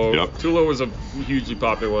with Tulo. Yep. Tulo was a hugely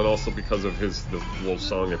popular one, also because of the little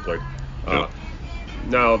song they played.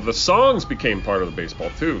 Now the songs became part of the baseball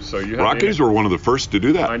too. So you Rockies were one of the first to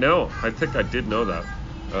do that. I know. I think I did know that.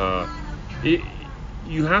 You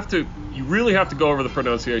really have to go over the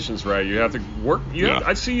pronunciations right. You have to work.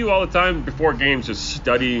 I see you all the time before games just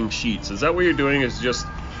studying sheets. Is that what you're doing? Is just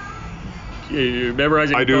you're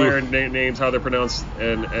memorizing player names, how they're pronounced,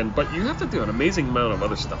 but you have to do an amazing amount of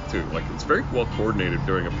other stuff too. Like it's very well coordinated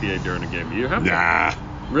during a PA during a game. You have to.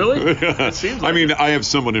 Really? It seems like I have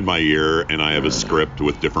someone in my ear, and I have a script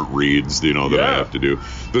with different reads, that I have to do.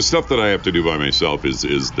 The stuff that I have to do by myself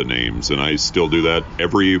is the names, and I still do that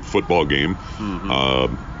every football game.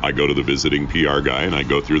 Mm-hmm. I go to the visiting PR guy, and I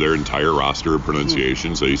go through their entire roster of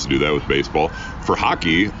pronunciations. I used to do that with baseball. For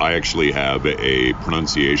hockey, I actually have a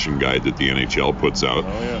pronunciation guide that the NHL puts out. Oh,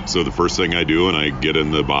 yeah. So the first thing I do, and I get in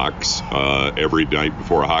the box every night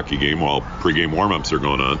before a hockey game while pregame warm-ups are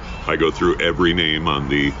going on, I go through every name on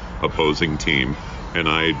the opposing team, and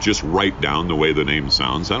I just write down the way the name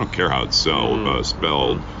sounds. I don't care how it's spelled.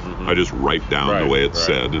 Mm-hmm. I just write down the way it's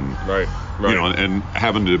said, and and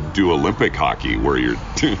having to do Olympic hockey where you're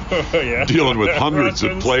dealing with hundreds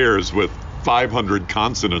of players with 500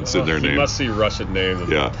 consonants in their name. You must see Russian names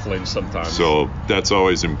and flinch sometimes. So that's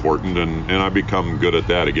always important, and I become good at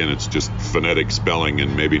that. Again, it's just phonetic spelling,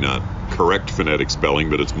 and maybe not correct phonetic spelling,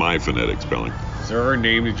 but it's my phonetic spelling. Is there ever a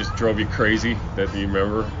name that just drove you crazy that you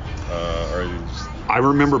remember? I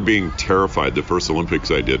remember being terrified. The first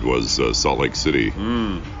Olympics I did was Salt Lake City,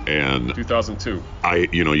 and 2002.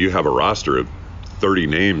 You have a roster of 30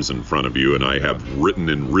 names in front of you, and I have written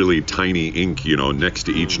in really tiny ink, next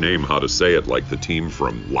to each name how to say it, like the team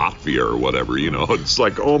from Latvia or whatever. It's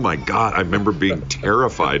like, oh my God! I remember being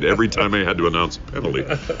terrified every time I had to announce a penalty,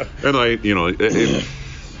 and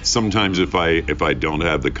sometimes if I don't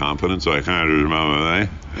have the confidence, I kind of do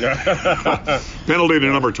penalty to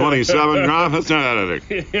number 27. That's not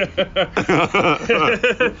anything.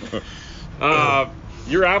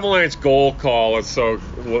 Your Avalanche goal call is so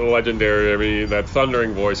legendary. I mean, that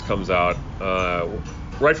thundering voice comes out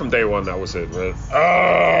right from day one. That was it.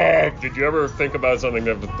 Right? Did you ever think about something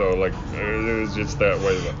different though? Like it was just that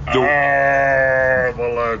way.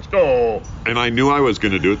 Avalanche goal. And I knew I was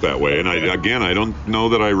going to do it that way. And I don't know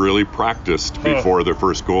that I really practiced before the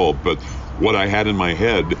first goal, but what I had in my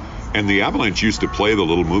head. And the Avalanche used to play the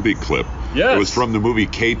little movie clip. Yes. It was from the movie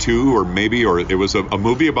K2, or it was a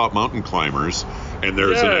movie about mountain climbers. And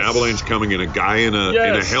there's an avalanche coming, and a guy in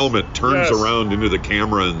a helmet turns around into the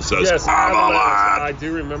camera and says, "Avalanche!" I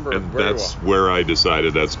do remember. And that's where I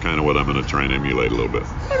decided that's kind of what I'm going to try and emulate a little bit.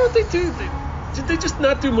 Why don't they do? Did they just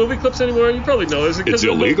not do movie clips anymore? You probably know this. It's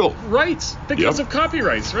illegal. Rights. Because of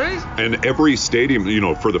copyrights, right? And every stadium,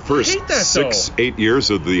 for the first 6-8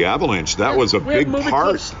 years of the Avalanche, that was a big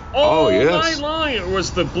part. Clips all night long. It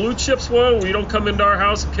was the Blue Chips one where you don't come into our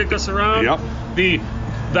house and kick us around. Yep.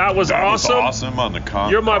 That was awesome. Was awesome on the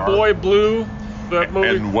You're My Boy Blue. That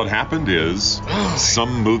movie. And what happened is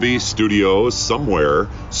some movie studio somewhere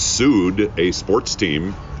sued a sports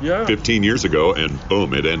team 15 years ago, and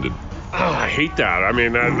boom, it ended. Oh, I hate that. I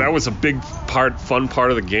mean, that was a big fun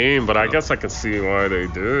part of the game, but I guess I can see why they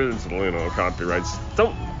do it. Copyrights.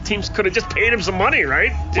 Teams could have just paid him some money,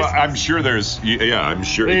 right? Well, I'm sure I'm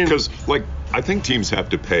sure. Because, I think teams have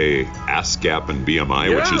to pay ASCAP and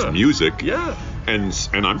BMI, which is music. Yeah. And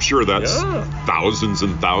I'm sure that's thousands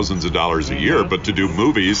and thousands of dollars a year, but to do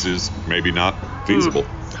movies is maybe not feasible.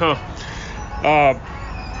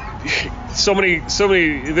 So many.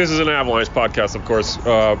 This is an Avalanche podcast, of course,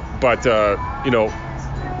 but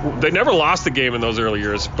they never lost the game in those early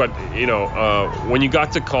years. But when you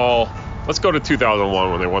got to call, let's go to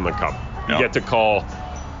 2001 when they won the cup. You get to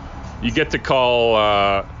call,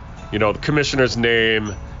 the commissioner's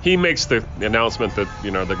name. He makes the announcement that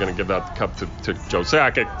they're going to give that cup to Joe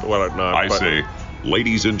Sakic, whatnot. I say,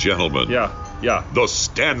 ladies and gentlemen, the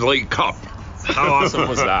Stanley Cup. How awesome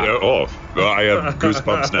was that? I have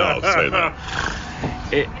goosebumps now saying that.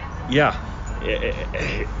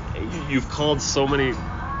 You've called so many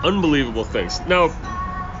unbelievable things. Now,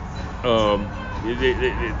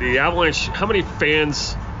 the Avalanche, how many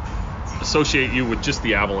fans associate you with just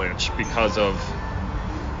the Avalanche because of,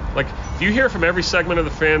 do you hear from every segment of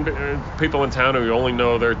the fan people in town who only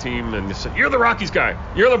know their team and you say, you're the Rockies guy,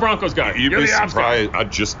 you're the Broncos guy, you're the Avs guy?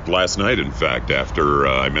 Just last night, in fact, after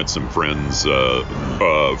I met some friends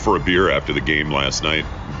for a beer after the game last night,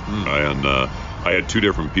 and I had 2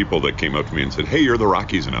 different people that came up to me and said, "Hey, you're the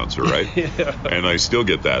Rockies announcer, right?" And I still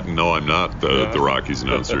get that. No, I'm not the Rockies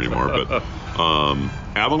announcer anymore. But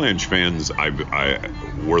Avalanche fans, I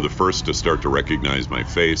were the first to start to recognize my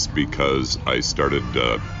face because I started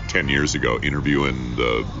 10 years ago interviewing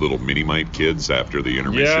the little Mini-Mite kids after the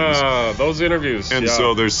intermissions. Yeah, those interviews. And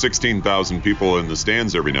so there's 16,000 people in the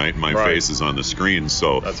stands every night, and my face is on the screen.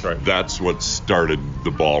 So that's what started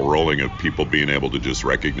the ball rolling of people being able to just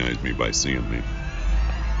recognize me by seeing me.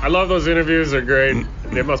 I love those interviews. They're great.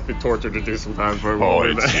 They must be torture to do sometimes. For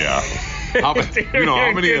yeah. How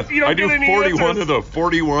many? I do 41 of the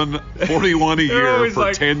 41 a year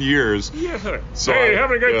for 10 years. Yeah. So hey,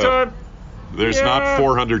 having a good time? There's not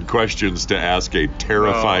 400 questions to ask a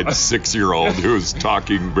terrified 6-year-old who's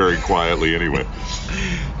talking very quietly anyway.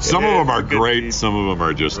 Some of them are great. Some of them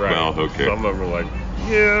are just, well, okay. Some of them are like,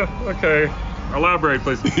 yeah, okay. Elaborate,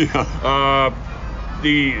 please.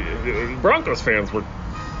 The Broncos fans were,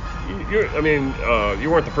 you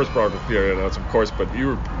weren't the first Broncos PA announcer, of course, but you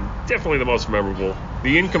were definitely the most memorable.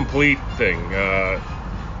 The incomplete thing.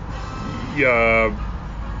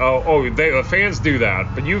 Fans do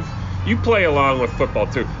that, but you play along with football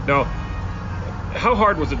too. Now, how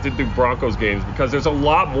hard was it to do Broncos games? Because there's a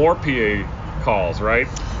lot more PA calls, right?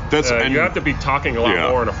 You have to be talking a lot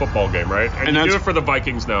more in a football game, right? And you do it for the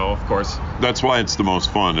Vikings now, of course. That's why it's the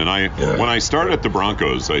most fun. And when I started at the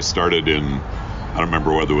Broncos, I started in, I don't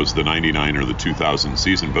remember whether it was the 99 or the 2000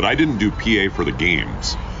 season, but I didn't do PA for the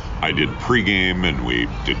games. I did pregame, and we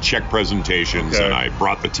did check presentations, and I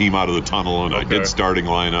brought the team out of the tunnel, and I did starting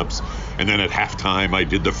lineups. And then at halftime, I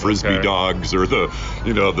did the frisbee dogs or the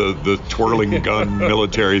twirling gun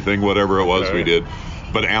military thing, whatever it was we did.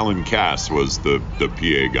 But Alan Cass was the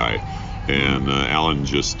PA guy, and Alan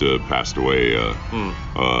just passed away,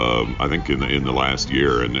 I think in the last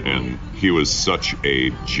year, and he was such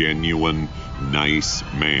a genuine, nice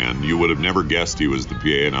man. You would have never guessed he was the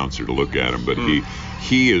PA announcer to look at him, but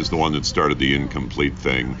he is the one that started the incomplete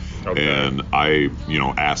thing. And I,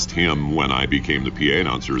 asked him when I became the PA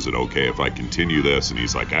announcer, is it okay if I continue this? And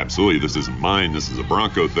he's like, absolutely. This isn't mine. This is a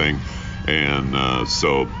Bronco thing. And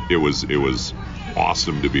so it was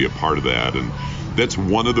awesome to be a part of that. And that's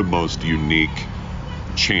one of the most unique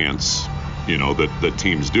chants that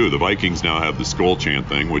teams do. The Vikings now have the Skol chant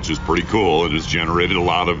thing, which is pretty cool and has generated a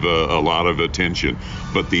lot of attention.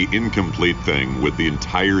 But the incomplete thing with the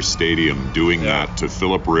entire stadium doing that to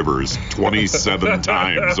Phillip Rivers 27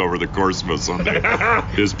 times over the course of a Sunday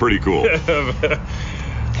is pretty cool.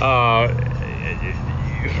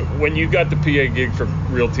 When you got the PA gig for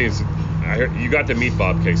Real Teams, I heard you got to meet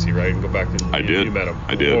Bob Casey, right? And go back to you met him.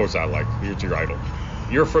 I did. What was that like? You're your idol.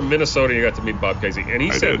 You're from Minnesota. You got to meet Bob Casey, and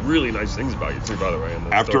he said really nice things about you too, by the way.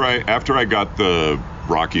 After I got the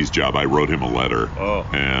Rockies job, I wrote him a letter,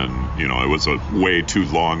 and it was a way too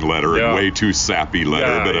long letter and way too sappy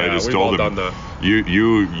letter. But I just told him,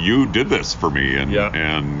 you did this for me,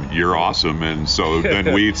 and you're awesome. And so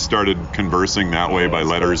then we started conversing that way by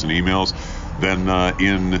letters and emails. Then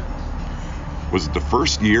was it the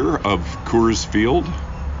first year of Coors Field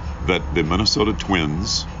that the Minnesota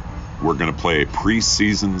Twins were going to play a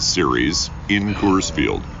preseason series in Coors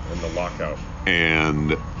Field. And the lockout.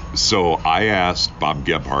 And so I asked Bob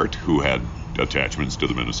Gebhardt, who had attachments to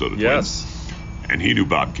the Minnesota Twins. Yes. And he knew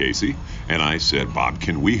Bob Casey. And I said, Bob,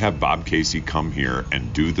 can we have Bob Casey come here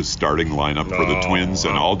and do the starting lineup for the Twins?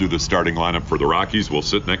 And I'll do the starting lineup for the Rockies. We'll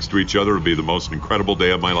sit next to each other. It'll be the most incredible day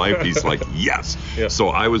of my life. He's like, yes. Yeah. So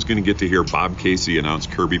I was going to get to hear Bob Casey announce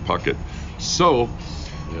Kirby Puckett. So...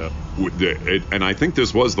 and I think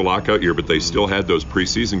this was the lockout year, but they still had those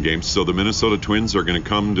preseason games. So the Minnesota Twins are going to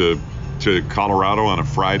come to Colorado on a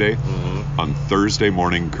Friday. On Thursday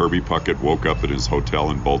morning, Kirby Puckett woke up at his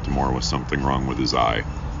hotel in Baltimore with something wrong with his eye.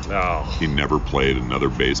 He never played another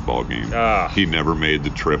baseball game. He never made the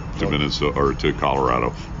trip to Minnesota or to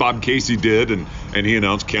Colorado. Bob Casey did, and he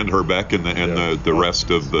announced Kent Herbeck and the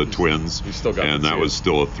rest of the Twins. He still got and that was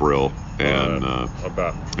still a thrill. And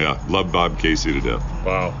loved Bob Casey to death.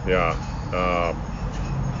 Wow,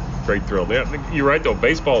 great thrill. Yeah, you're right though.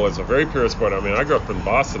 Baseball is a very pure sport. I mean, I grew up in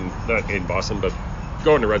Boston, not in Boston, but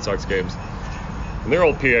going to Red Sox games. And their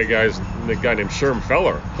old PA guys, the guy named Sherm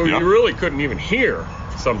Feller, who you really couldn't even hear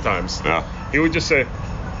sometimes. He would just say,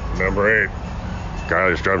 "Number 8,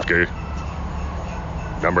 Kyle Yastrzemski.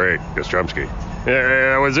 Number 8, Yastrzemski."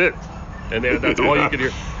 Yeah, that was it. And that's all you could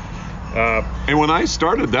hear. And when I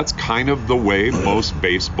started, that's kind of the way most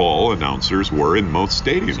baseball announcers were in most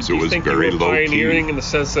stadiums. So it was very low key. Pioneering in the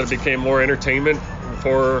sense that it became more entertainment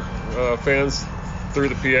for fans. through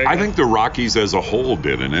the PA? I think the Rockies as a whole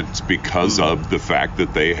did, and it's because of the fact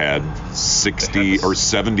that they had 60 or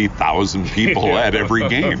 70,000 people at every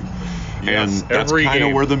game. Yes, and that's every kind of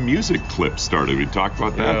game. where the music clip started. We talked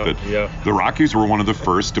about that. Yeah. The Rockies were one of the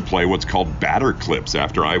first to play what's called batter clips.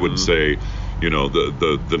 After I would say,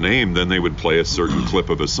 the name, then they would play a certain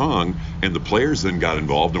clip of a song, and the players then got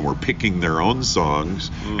involved and were picking their own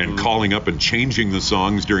songs and calling up and changing the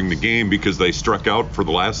songs during the game because they struck out for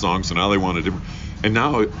the last song, so now they wanted to. And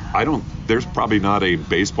now there's probably not a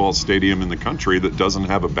baseball stadium in the country that doesn't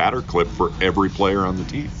have a batter clip for every player on the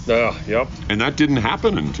team. Yep. And that didn't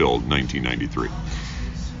happen until 1993.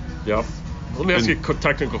 Yep. Let me ask you a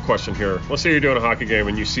technical question here. Let's say you're doing a hockey game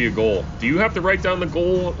and you see a goal. Do you have to write down the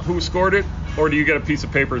goal, who scored it, or do you get a piece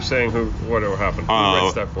of paper saying whatever happened? Who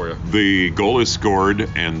writes that for you? The goal is scored,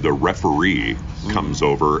 and the referee comes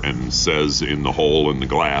over and says in the hole in the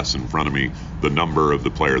glass in front of me the number of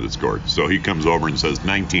the player that scored. So he comes over and says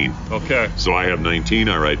 19. Okay. So I have 19.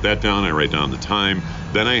 I write that down. I write down the time.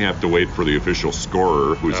 Then I have to wait for the official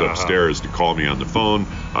scorer who's upstairs to call me on the phone.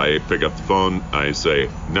 I pick up the phone. I say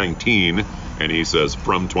 19. And he says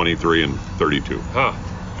from 23 and 32. Huh.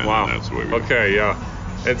 And Wow. That's the way we Okay, yeah.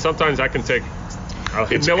 And sometimes I can take a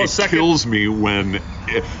millisecond. It kills me when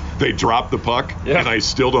they drop the puck and I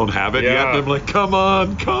still don't have it yet. And I'm like, come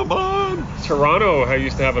on. Toronto, I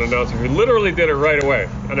used to have an announcer who literally did it right away.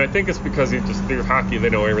 And I think it's because they're hockey,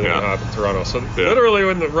 they know everything about Toronto. So literally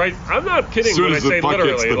I'm not kidding when I say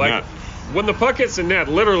literally. Like, when the puck hits the net,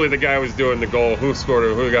 literally the guy was doing the goal, who scored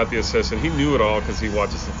it, who got the assist, and he knew it all because he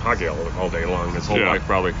watches hockey all day long, his whole life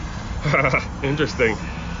probably. Interesting.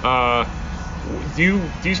 Do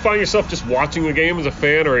you find yourself just watching the game as a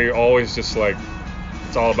fan, or are you always just like,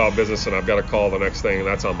 it's all about business and I've got to call the next thing, and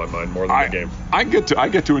that's on my mind more than the game? I get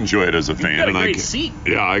to enjoy it as a fan. You get a great seat.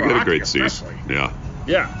 Yeah, I get a great seat. Especially.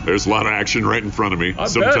 Yeah. There's a lot of action right in front of me.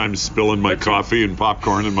 Sometimes spilling my coffee and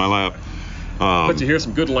popcorn in my lap. But you hear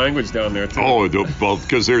some good language down there, too. Oh, well,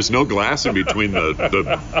 because there's no glass in between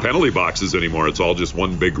the penalty boxes anymore. It's all just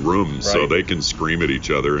one big room, so they can scream at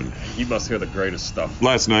each other. And you must hear the greatest stuff.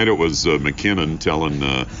 Last night it was McKinnon telling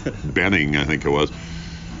Benning, I think it was,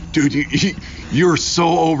 dude, you're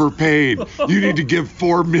so overpaid. You need to give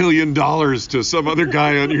 $4 million to some other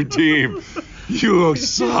guy on your team. You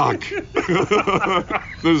suck. This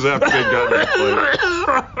is after they got me played.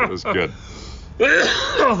 It was good.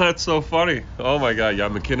 Oh, that's so funny. Oh my God, yeah,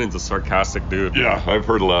 McKinnon's a sarcastic dude. Yeah, I've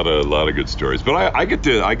heard a lot of good stories, but I get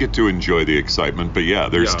to enjoy the excitement. But yeah,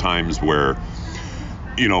 there's times where,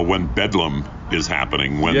 when bedlam is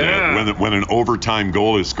happening, when an overtime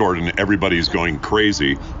goal is scored and everybody's going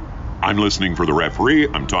crazy, I'm listening for the referee.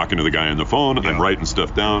 I'm talking to the guy on the phone. I'm writing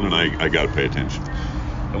stuff down, and I got to pay attention.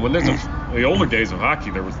 And when there's the older days of hockey,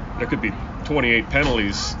 there could be 28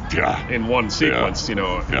 penalties in one sequence. You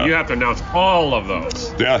have to announce all of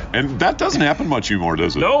those. Yeah, and that doesn't happen much anymore,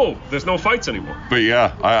 does it? No, there's no fights anymore. But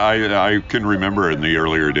yeah, I can remember in the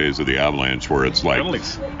earlier days of the Avalanche where it's like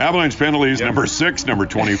penalties. Avalanche penalties, number 6, number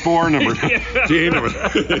 24, number 15.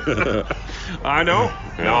 I know.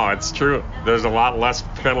 Yeah. No, it's true. There's a lot less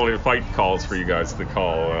penalty fight calls for you guys to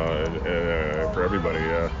call for everybody.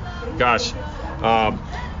 Gosh. Now,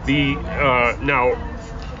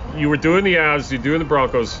 you were doing the Avs, you're doing the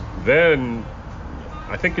Broncos, then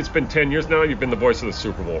I think it's been 10 years now, you've been the voice of the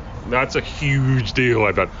Super Bowl. That's a huge deal,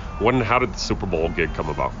 I bet. How did the Super Bowl gig come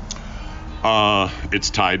about? It's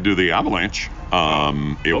tied to the Avalanche.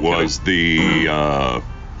 It was the,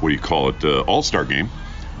 All-Star game.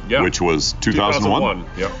 Yeah. Which was 2001.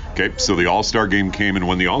 Yep. Okay, so the All-Star game came, and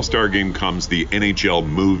when the All-Star game comes, the NHL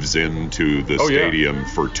moves into the stadium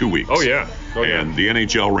for 2 weeks. And the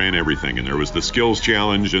NHL ran everything, and there was the skills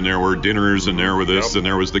challenge, and there were dinners, and there were this, and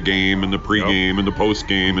there was the game, and the pregame, and the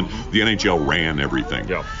postgame, and the NHL ran everything.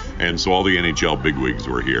 Yep. And so all the NHL bigwigs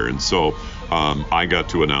were here, and so I got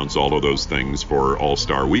to announce all of those things for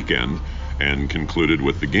All-Star weekend, and concluded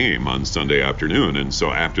with the game on Sunday afternoon. And so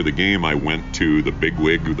after the game, I went to the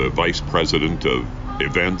bigwig, the vice president of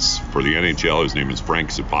events for the NHL. His name is Frank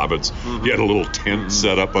Zapovitz. Mm-hmm. He had a little tent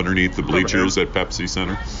set up underneath the bleachers at Pepsi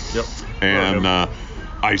Center. Yep. And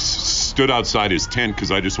I stood outside his tent because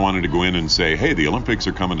I just wanted to go in and say, hey, the Olympics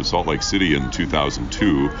are coming to Salt Lake City in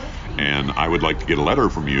 2002, and I would like to get a letter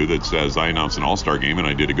from you that says I announced an All-Star game and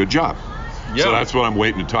I did a good job. Yeah. So that's what I'm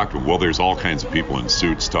waiting to talk to him. Well, there's all kinds of people in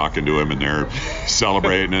suits talking to him, and they're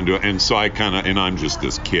celebrating and so I'm just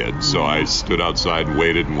this kid. So I stood outside and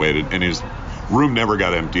waited, and his room never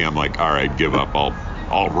got empty. I'm like, all right, give up.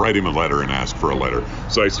 I'll write him a letter and ask for a letter.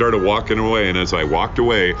 So I started walking away, and as I walked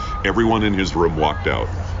away, everyone in his room walked out.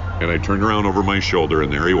 And I turned around over my shoulder,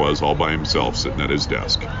 and there he was all by himself sitting at his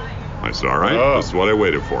desk. I said, all right, this is what I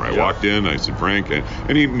waited for. I walked in, I said, Frank,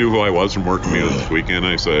 and he knew who I was from working with me this weekend.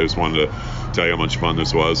 I said, I just wanted to tell you how much fun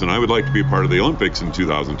this was, and I would like to be a part of the Olympics in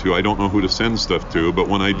 2002. I don't know who to send stuff to, but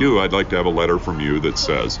when I do, I'd like to have a letter from you that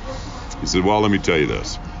says, he said, well, let me tell you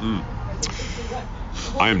this.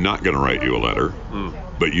 I am not going to write you a letter,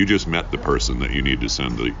 but you just met the person that you need to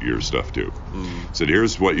send your stuff to. Said,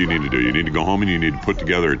 here's what you need to do. You need to go home and you need to put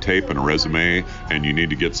together a tape and a resume, and you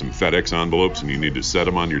need to get some FedEx envelopes, and you need to set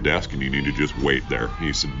them on your desk, and you need to just wait there.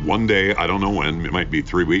 He said, one day, I don't know when, it might be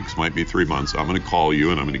 3 weeks, might be 3 months, I'm going to call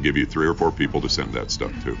you, and I'm going to give you 3 or 4 people to send that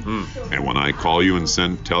stuff to. And when I call you and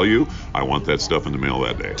tell you, I want that stuff in the mail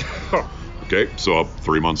that day. Okay, so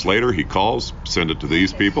 3 months later, he calls, send it to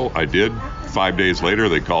these people. I did. 5 days later,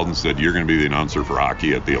 they called and said, you're going to be the announcer for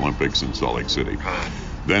hockey at the Olympics in Salt Lake City.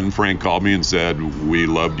 Then Frank called me and said, we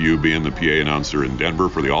loved you being the PA announcer in Denver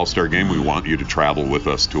for the All-Star game. We want you to travel with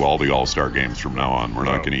us to all the All-Star games from now on. We're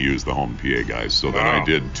not going to use the home PA guys. So then I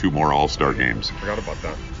did 2 more All-Star games. Forgot about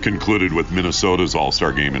that. Concluded with Minnesota's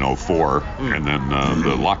All-Star game in 2004, and then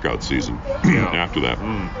the lockout season after that.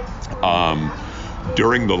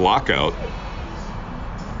 During the lockout,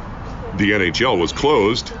 the NHL was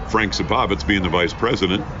closed. Frank Sapovitz, being the vice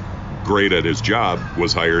president, great at his job,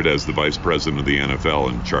 was hired as the vice president of the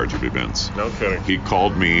NFL in charge of events. No kidding. He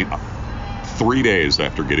called me 3 days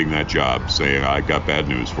after getting that job saying, I got bad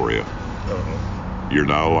news for you. You're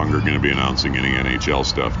no longer going to be announcing any NHL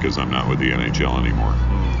stuff because I'm not with the NHL anymore.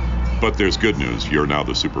 But there's good news. You're now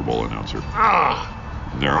the Super Bowl announcer.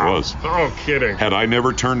 There it was. Oh, kidding. Had I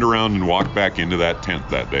never turned around and walked back into that tent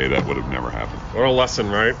that day, that would have never happened. Or a lesson,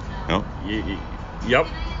 right? Yep. Yep.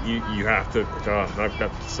 You have to. I've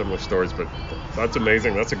got similar stories, but that's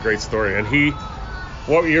amazing. That's a great story. And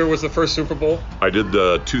what year was the first Super Bowl? I did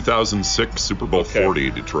the 2006 Super Bowl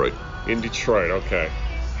 40 Detroit. In Detroit, okay.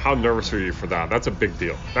 How nervous were you for that? That's a big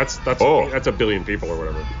deal. That's a billion people or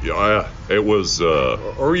whatever. Yeah, it was.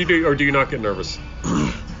 Or do you not get nervous?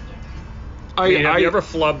 Have you ever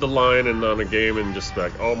flubbed the line on a game and just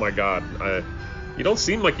like, oh my God, you don't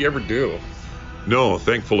seem like you ever do. No,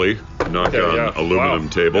 thankfully, knock on aluminum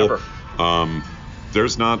table.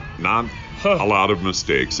 There's not a lot of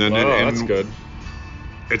mistakes, and that's good.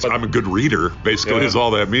 I'm a good reader, basically, is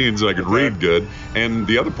all that means. I can read good. And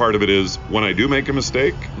the other part of it is, when I do make a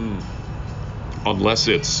mistake, unless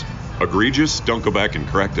it's egregious, don't go back and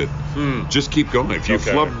correct it. Just keep going. If you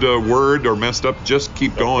flubbed a word or messed up, just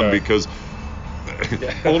keep going, because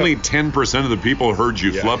only 10% of the people heard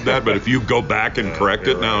you flub that, but if you go back and correct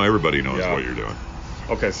it, now everybody knows what you're doing.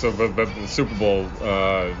 Okay, so but the Super Bowl,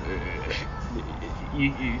 I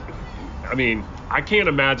mean, I can't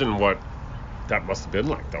imagine what that must have been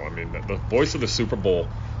like, though. I mean, the voice of the Super Bowl.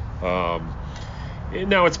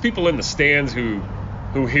 Now, it's people in the stands who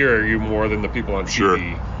hear you more than the people on TV. Sure.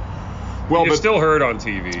 Well, you're still heard on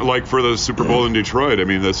TV. Like for the Super Bowl in Detroit, I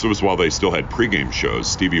mean, this was while they still had pregame shows.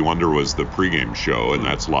 Stevie Wonder was the pregame show, and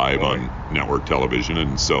that's live on network television.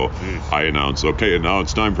 And so I announced, okay, and now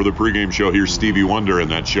it's time for the pregame show. Here's Stevie Wonder. And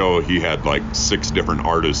that show, he had like 6 different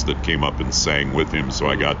artists that came up and sang with him. So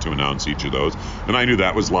I got to announce each of those. And I knew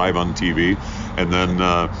that was live on TV. And then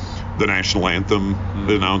the national anthem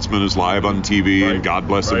announcement is live on TV, and God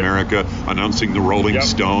Bless America, announcing the Rolling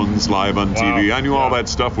Stones live on TV. I knew all that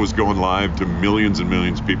stuff was going live to millions and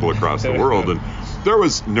millions of people across the world, and there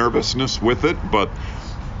was nervousness with it, but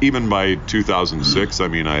even by 2006, I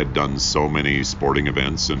mean, I had done so many sporting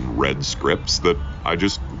events and read scripts that I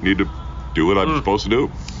just need to do what I'm supposed to do.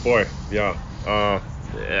 Boy, to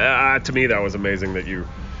me that was amazing that you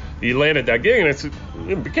landed that gig, and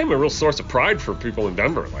it became a real source of pride for people in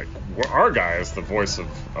Denver. Like, our guy is the voice of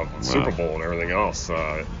the Super Bowl and everything else.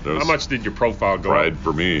 How much did your profile go pride up?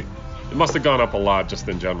 For me. It must have gone up a lot just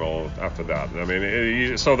in general after that. I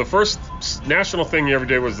mean, so the first national thing you ever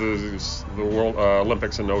did was the World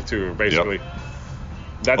Olympics in 2002, basically. Yep.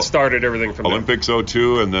 That started everything from Olympics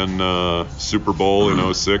 2002, and then Super Bowl in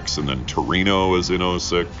 2006, and then Torino was in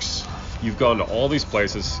 2006. You've gone to all these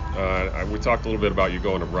places. We talked a little bit about you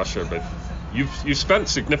going to Russia, but you've spent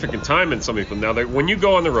significant time in some of these. Now, when you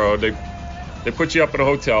go on the road, they put you up in a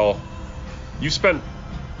hotel. You spent,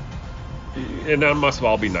 and that must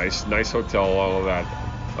all be nice hotel, all of that.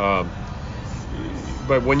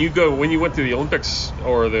 But when you went to the Olympics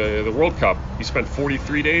or the World Cup, you spent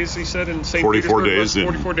 43 days. He said in St. 44 Petersburg. days.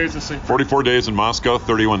 44 days in St. 44 days in Moscow,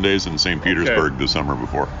 31 days in St. Petersburg the summer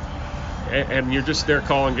before. And you're just there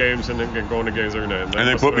calling games and then going to games every night. And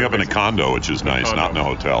they put me up in a condo, which is nice, not in a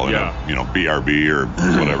hotel, in a BRB or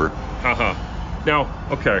whatever. Now,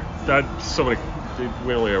 okay, that's so many.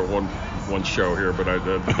 We only have one show here, but I'd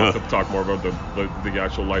love to talk more about the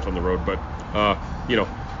actual life on the road. But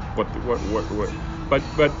But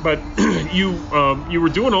you were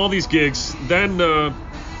doing all these gigs, then and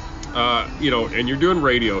you're doing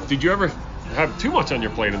radio. Did you ever have too much on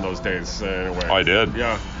your plate in those days? In a way? I did.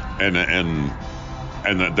 Yeah.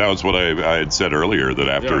 And that was what I had said earlier, that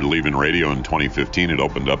after leaving radio in 2015, it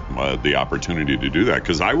opened up the opportunity to do that,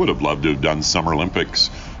 because I would have loved to have done Summer Olympics,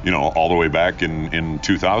 all the way back in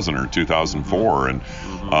 2000 or 2004, and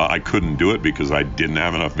I couldn't do it because I didn't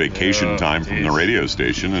have enough vacation time from the radio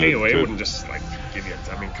station. And KOA wouldn't just give you.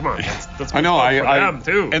 I mean, come on, that's I know. for them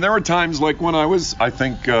too. And there were times like when I was, I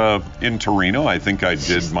think in Torino, I think I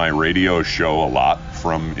did my radio show a lot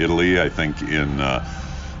from Italy. I think in.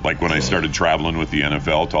 Like when I started traveling with the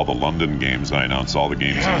NFL to all the London games, I announced all the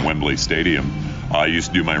games in Wembley Stadium. I used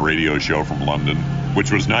to do my radio show from London,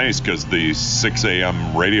 which was nice because the 6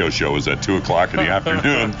 a.m. radio show was at 2 o'clock in the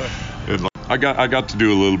afternoon. And I got to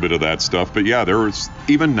do a little bit of that stuff. But yeah, there was,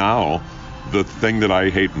 even now, the thing that I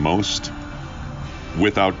hate most,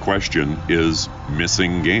 without question, is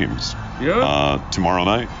missing games. Yeah. Tomorrow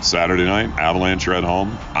night, Saturday night, Avalanche are at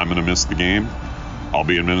home. I'm going to miss the game. I'll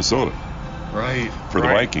be in Minnesota. Right. For the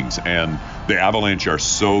Vikings. And the Avalanche are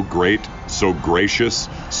so great, so gracious,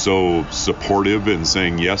 so supportive in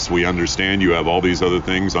saying, yes, we understand you have all these other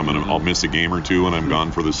things. I'll miss a game or two when I'm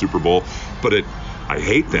gone for the Super Bowl. But I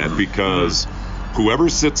hate that, because whoever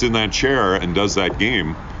sits in that chair and does that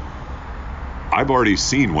game, I've already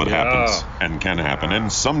seen what happens and can happen.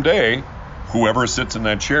 And someday, whoever sits in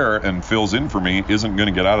that chair and fills in for me isn't going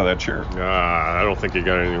to get out of that chair. I don't think you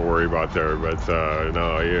got anything to worry about there, but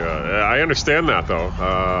I understand that though.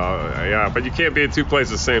 But you can't be in two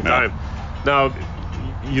places at the same time. Now,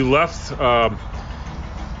 you left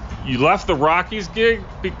the Rockies gig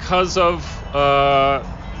because of.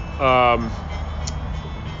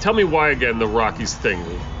 Tell me why again the Rockies thing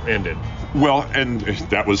ended. Well, and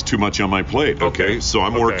that was too much on my plate. Okay. So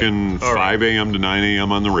I'm working 5 a.m. to 9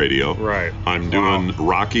 a.m. on the radio. Right. I'm doing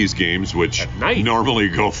Rockies games, which normally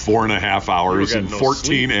go 4.5 hours and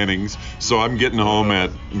 14 innings. So I'm getting home at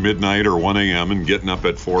midnight or 1 a.m. and getting up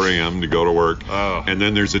at 4 a.m. to go to work. And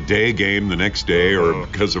then there's a day game the next day, or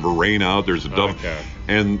because of a rain out, there's a double.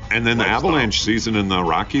 And then the Avalanche season and the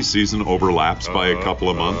Rockies season overlaps by a couple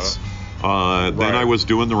of months. Then I was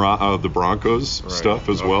doing the Broncos stuff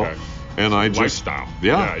as well. And I just, lifestyle.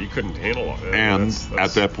 You couldn't handle it. And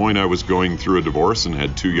at that point, I was going through a divorce and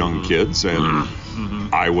had 2 young kids, and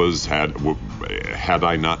had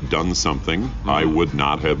I not done something, I would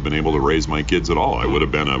not have been able to raise my kids at all. I would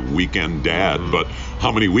have been a weekend dad, but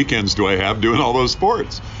how many weekends do I have doing all those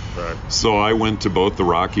sports? Right. So I went to both the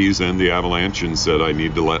Rockies and the Avalanche and said I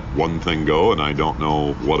need to let one thing go, and I don't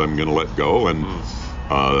know what I'm going to let go. And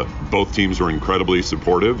both teams were incredibly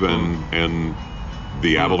supportive, and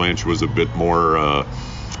the Avalanche was a bit more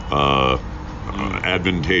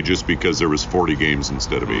advantageous because there was 40 games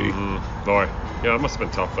instead of 80. Boy, it must have been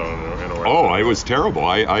tough though. In a way. I was terrible.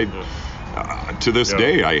 To this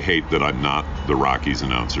day, I hate that I'm not the Rockies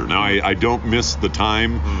announcer. Now, I don't miss the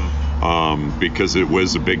time because it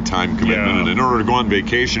was a big time commitment, and in order to go on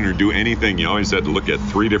vacation or do anything, you always had to look at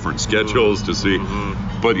 3 different schedules to see.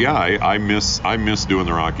 But yeah, I miss doing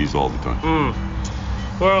the Rockies all the time.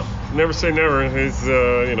 Well, never say never. He's,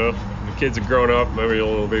 the kids have grown up. Maybe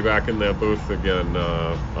you'll be back in that booth again.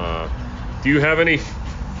 Do you have any?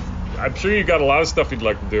 I'm sure you got a lot of stuff you'd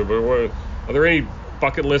like to do, but are there any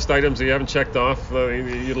bucket list items that you haven't checked off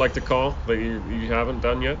that you'd like to call that you haven't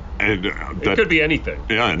done yet? And it could be anything.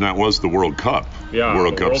 Yeah, and that was the World Cup. Yeah,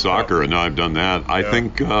 World Cup soccer, and now I've done that. I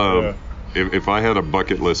think if I had a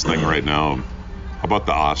bucket list thing right now, how about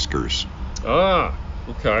the Oscars?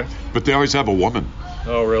 Okay. But they always have a woman.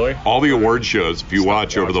 Oh, really? All the award shows, if you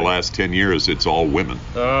watch over the last 10 years, it's all women.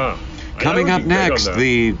 Coming up next,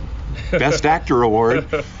 the Best Actor Award.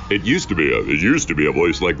 It used to be a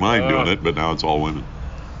voice like mine doing it, but now it's all women.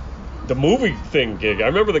 The movie thing gig. I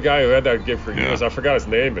remember the guy who had that gig for years. I forgot his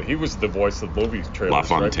name, but he was the voice of the movie trailers.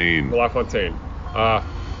 LaFontaine. Right? LaFontaine.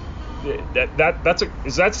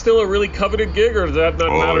 Is that still a really coveted gig, or does that not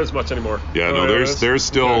matter as much anymore? Yeah, there's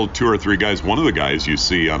still 2 or 3 guys. One of the guys you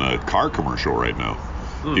see on a car commercial right now.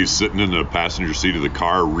 He's sitting in the passenger seat of the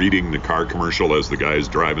car reading the car commercial as the guy is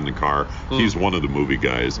driving the car. He's one of the movie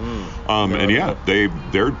guys.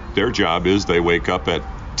 Their job is they wake up at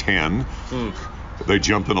 10. They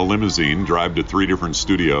jump in a limousine, drive to 3 different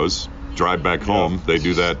studios, drive back home. They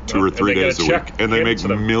do that 2 or 3 days a week, and they make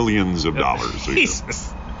millions of dollars.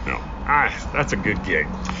 Jesus. Yeah. that's a good gig.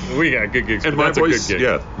 We got good gigs, And but my that's voice, a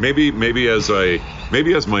good gig. maybe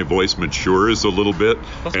as my voice matures a little bit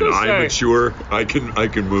and I mature, I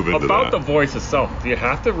can move into About that. the voice itself, do you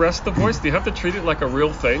have to rest the voice? Do you have to treat it like a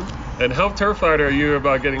real thing? And how terrified are you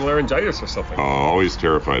about getting laryngitis or something? Always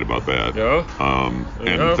terrified about that. Yeah.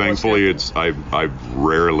 And thankfully, I've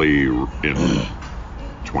rarely in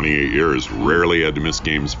 28 years rarely had to miss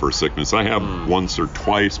games for sickness. I have once or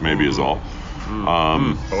twice, maybe is all.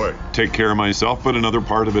 Take care of myself, but another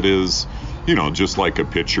part of it is, just like a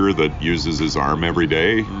pitcher that uses his arm every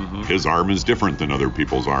day, his arm is different than other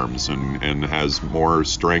people's arms and has more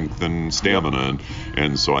strength and stamina,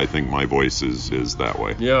 and so I think my voice is that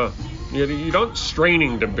way. Yeah, you don't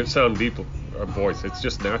straining to sound deep voice. It's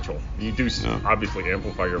just natural. You do obviously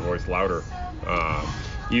amplify your voice louder. I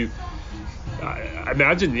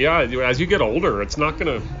imagine, as you get older, it's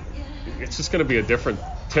just gonna be a different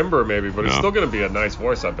timbre maybe, but it's still gonna be a nice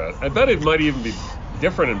voice. I bet it might even be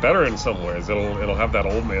different and better in some ways. It'll have that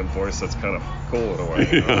old man voice that's kind of cool in a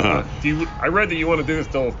way. I read that you want to do this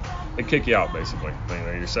till they kick you out, basically.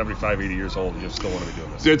 You're 75, 80 years old, and you still want to be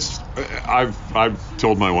doing this. I've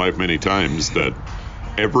told my wife many times that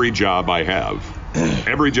every job I have,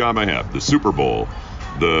 the Super Bowl,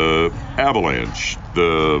 the Avalanche,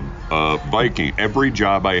 the Viking, every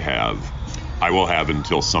job I have, I will have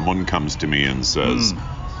until someone comes to me and says,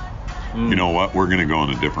 you know what, we're going to go in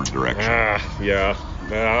a different direction.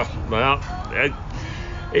 Well,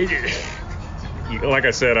 like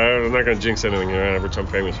I said, I'm not going to jinx anything, which I'm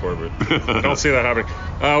famous for, but I don't see that happening.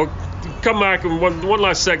 Come back in one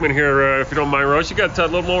last segment here, if you don't mind, Roach. You got a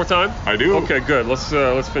little more time? I do. Okay, good. Let's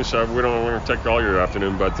finish up. We don't want to take all your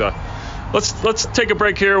afternoon, but let's take a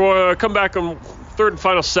break here. We'll come back on third and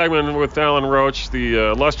final segment with Alan Roach,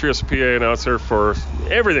 the illustrious PA announcer for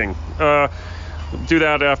everything. Do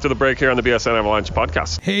that after the break here on the BSN Avalanche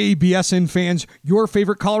podcast. Hey, BSN fans, your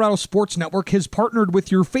favorite Colorado Sports Network has partnered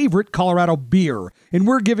with your favorite Colorado beer, and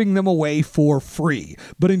we're giving them away for free.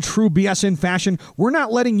 But in true BSN fashion, we're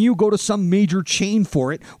not letting you go to some major chain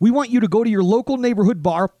for it. We want you to go to your local neighborhood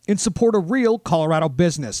bar and support a real Colorado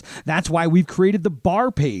business. That's why we've created the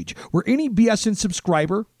bar page, where any BSN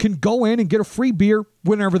subscriber can go in and get a free beer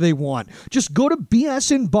whenever they want. Just go to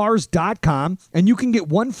bsnbars.com and you can get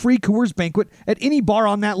one free Coors Banquet at any bar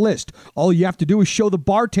on that list. All you have to do is show the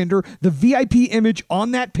bartender the VIP image on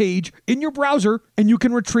that page in your browser, and you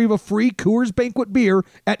can retrieve a free Coors Banquet beer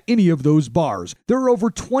at any of those bars. There are over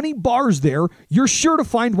 20 bars there. You're sure to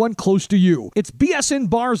find one close to you. It's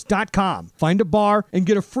bsnbars.com. Find a bar and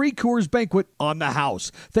get a free Coors Banquet on the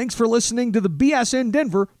house. Thanks for listening to the BSN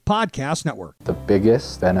Denver Podcast Network. The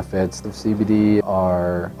biggest benefits of CBD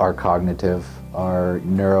are cognitive, are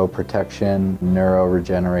neuroprotection,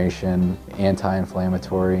 neuroregeneration,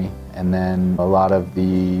 anti-inflammatory, and then a lot of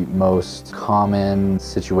the most common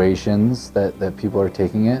situations that people are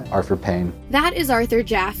taking it are for pain. That is Arthur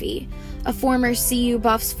Jaffe, a former CU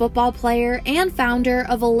Buffs football player and founder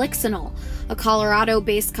of Elixinol, a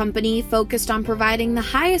Colorado-based company focused on providing the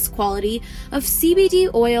highest quality of CBD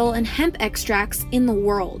oil and hemp extracts in the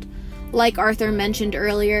world. Like Arthur mentioned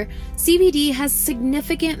earlier, CBD has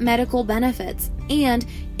significant medical benefits and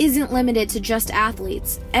isn't limited to just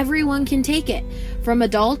athletes. Everyone can take it, from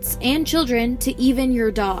adults and children to even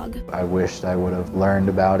your dog. I wished I would have learned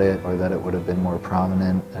about it, or that it would have been more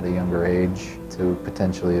prominent at a younger age, to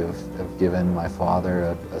potentially have given my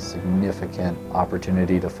father a significant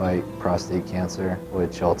opportunity to fight prostate cancer,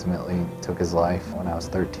 which ultimately took his life when I was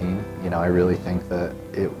 13. I really think that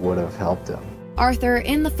it would have helped him. Arthur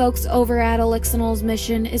and the folks over at Elixinol's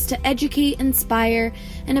mission is to educate, inspire,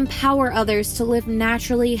 and empower others to live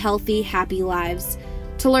naturally healthy, happy lives.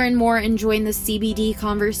 To learn more and join the CBD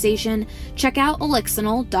conversation, check out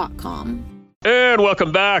elixinol.com. And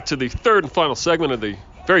welcome back to the third and final segment of the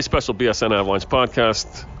very special BSN Avalanche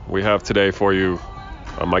podcast. We have today for you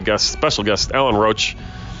my special guest, Alan Roach,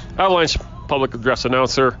 Avalanche public address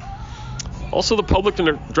announcer, also the public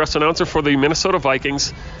address announcer for the Minnesota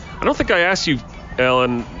Vikings. I don't think I asked you,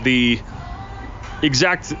 Alan, the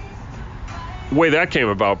exact way that came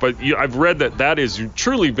about, but I've read that has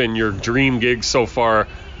truly been your dream gig so far,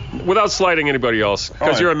 without slighting anybody else,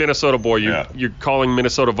 because you're a Minnesota boy. You're calling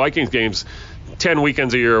Minnesota Vikings games 10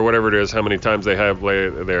 weekends a year or whatever it is, how many times they have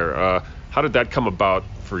there. How did that come about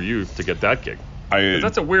for you to get that gig?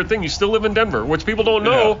 That's a weird thing. You still live in Denver, which people don't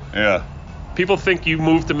know. Yeah. People think you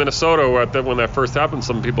moved to Minnesota when that first happened.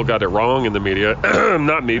 Some people got it wrong in the media.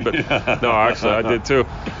 Not me, but no, actually I did too.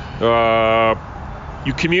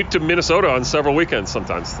 You commute to Minnesota on several weekends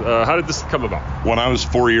sometimes. How did this come about? When I was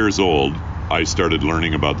 4 years old, I started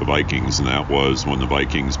learning about the Vikings, and that was when the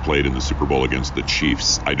Vikings played in the Super Bowl against the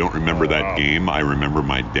Chiefs. I don't remember that game. I remember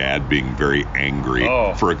my dad being very angry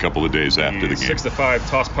for a couple of days after the game. 6-5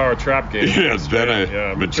 toss power trap game. Yes, then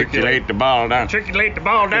I matriculate the ball down. Matriculate the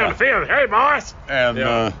ball down the field. Hey, boys! And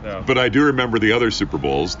but I do remember the other Super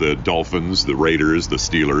Bowls, the Dolphins, the Raiders, the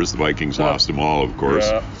Steelers. The Vikings lost them all, of course.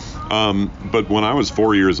 Yeah. But when I was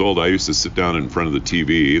 4 years old, I used to sit down in front of the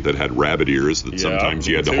TV that had rabbit ears that sometimes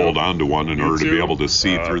you had to hold on to one in order to be able to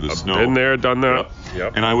see through the snow. Been there, done that.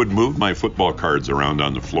 Yep. And I would move my football cards around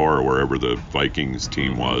on the floor wherever the Vikings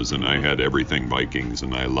team was, and I had everything Vikings,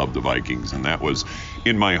 and I loved the Vikings, and that was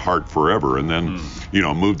in my heart forever. And then,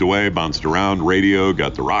 moved away, bounced around, radio,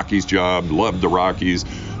 got the Rockies job, loved the Rockies.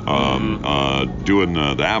 Doing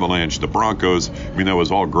the Avalanche, the Broncos. I mean, that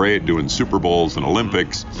was all great, doing Super Bowls and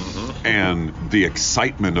Olympics. And the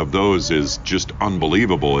excitement of those is just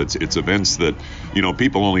unbelievable. It's events that,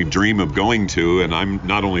 people only dream of going to, and I'm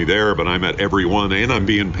not only there, but I'm at every one, and I'm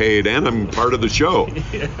being paid, and I'm part of the show.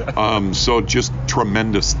 So just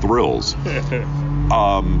tremendous thrills.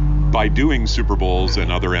 By doing Super Bowls and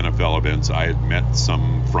other NFL events, I had met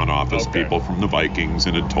some front office people from the Vikings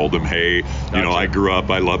and had told them, hey, I grew up,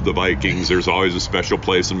 I love the Vikings. There's always a special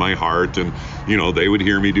place in my heart. And, they would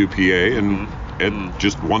hear me do PA. And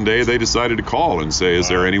just one day they decided to call and say, is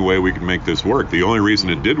there any way we can make this work? The only reason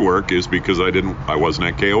it did work is because I wasn't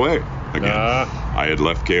at KOA again. I had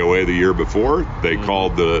left KOA the year before. They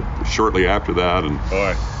called shortly after that.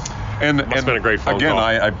 And Must have been a great phone again, call.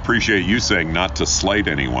 I appreciate you saying not to slight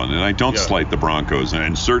anyone, and I don't slight the Broncos,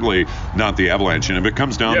 and certainly not the Avalanche. And if it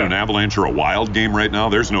comes down to an Avalanche or a Wild game right now,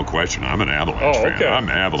 there's no question. I'm an Avalanche fan. I'm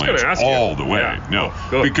Avalanche all the way.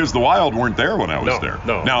 Because the Wild weren't there when I was there.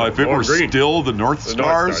 Now, if it were still the North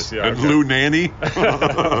Stars and Lou Nanny,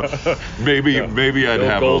 maybe I'd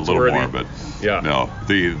have a little more. But no,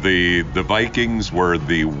 the Vikings were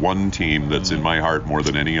the one team that's in my heart more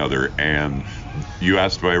than any other, and you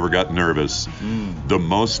asked if I ever got nervous. The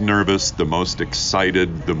most nervous, the most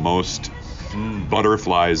excited, the most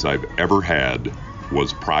butterflies I've ever had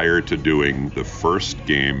was prior to doing the first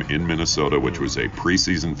game in Minnesota, which was a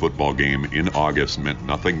preseason football game in August, meant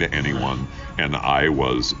nothing to anyone, and I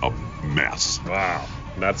was a mess. Wow,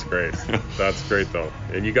 that's great. That's great, though.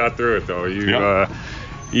 And you got through it, though.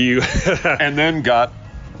 You and then got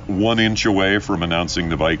 1 inch away from announcing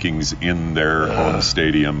the Vikings in their home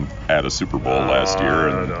stadium at a Super Bowl last year,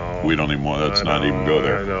 and we don't even want. Let's not even go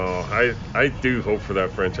there. I know. I do hope for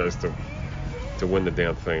that franchise to win the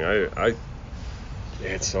damn thing. I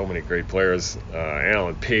had so many great players: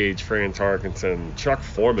 Alan Page, Fran Tarkenton, Chuck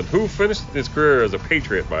Foreman, who finished his career as a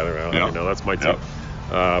Patriot, by the way. That's my team.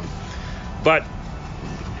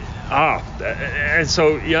 And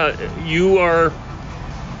so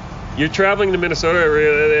you're traveling to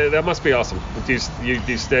Minnesota. That must be awesome. Do you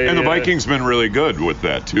stay? And the Vikings been really good with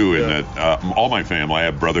that too. In that all my family, I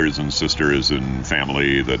have brothers and sisters and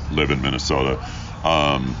family that live in Minnesota.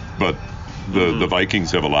 But the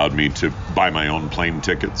Vikings have allowed me to buy my own plane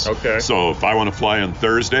tickets. Okay. So if I want to fly on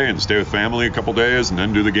Thursday and stay with family a couple days and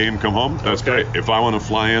then do the game, come home, that's great. If I want to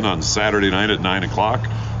fly in on Saturday night at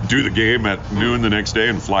 9:00, do the game at noon the next day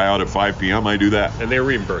and fly out at 5 p.m., I do that. And they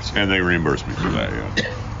reimburse you. And they reimburse me for that.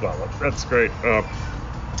 Well, that's great.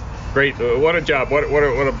 Great. What a job. What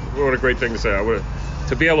a great thing to say.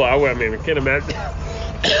 To be able. I can't imagine.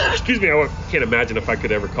 Excuse me. I can't imagine if I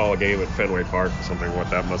could ever call a game at Fenway Park or something. What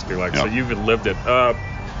that must be like. So you've lived it.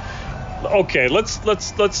 Okay. Let's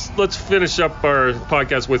finish up our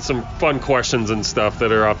podcast with some fun questions and stuff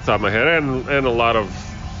that are off the top of my head, and a lot of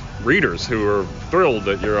readers who are thrilled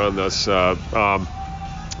that you're on this.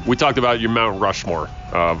 We talked about your Mount Rushmore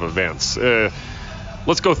of events.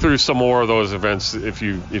 Let's go through some more of those events, if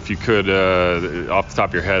you could, off the top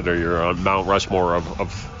of your head, or your Mount Rushmore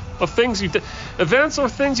of things you've done, events or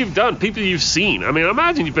things you've done, people you've seen. I mean, I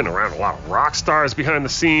imagine you've been around a lot of rock stars behind the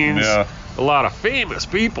scenes, a lot of famous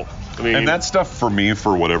people. I mean, and that stuff for me,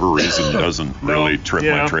 for whatever reason, doesn't really trip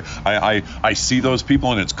my trip. I see those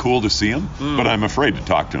people and it's cool to see them, but I'm afraid to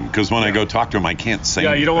talk to them because when I go talk to them, I can't say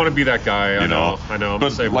anything. You don't want to be that guy. I know.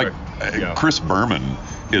 But like Chris Berman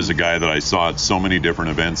is a guy that I saw at so many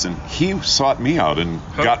different events, and he sought me out and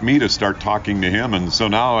got me to start talking to him. And so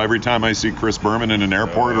now every time I see Chris Berman in an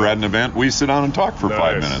airport or at an event, we sit down and talk for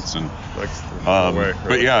 5 minutes. And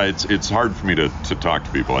but yeah, it's hard for me to talk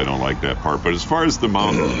to people. I don't like that part. But as far as the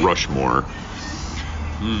Mount Rushmore,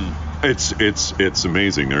 it's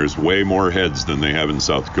amazing. There's way more heads than they have in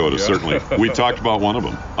South Dakota. Certainly, we talked about one of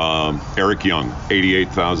them, Eric Young,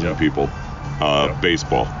 88,000 people,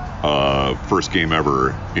 baseball. First game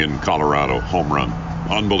ever in Colorado, home run.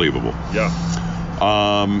 Unbelievable.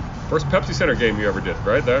 First Pepsi Center game you ever did,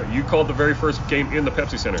 right? You called the very first game in the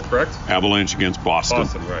Pepsi Center, correct? Avalanche against Boston.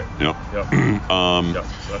 Boston, right. Yep.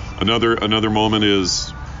 Yep. Another moment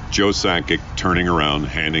is Joe Sakic turning around,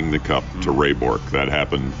 handing the cup to Ray Bourque. That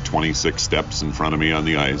happened 26 steps in front of me on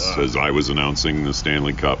the ice as I was announcing the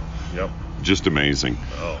Stanley Cup. Yep. Just amazing.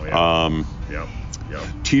 Oh, yeah.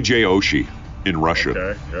 TJ Oshie in Russia,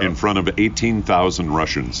 Okay, in front of 18,000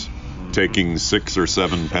 Russians, taking 6 or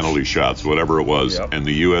 7 penalty shots, whatever it was, and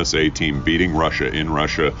the USA team beating Russia in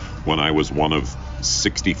Russia when I was one of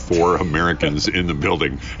 64 Americans in the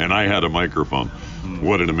building, and I had a microphone.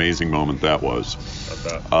 What an amazing moment that was.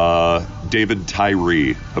 David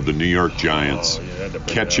Tyree of the New York Giants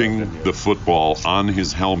catching the football on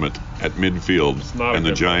his helmet at midfield, and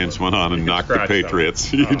the Giants went on and knocked the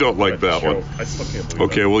Patriots. You don't like that one. I still can't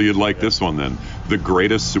believe Okay, well, you'd like this one then. The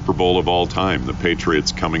greatest Super Bowl of all time, the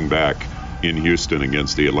Patriots coming back in Houston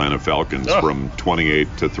against the Atlanta Falcons from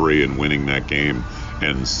 28-3 and winning that game,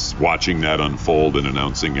 and watching that unfold and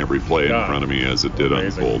announcing every play in front of me as it did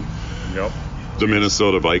unfold. Yep. The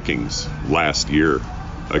Minnesota Vikings last year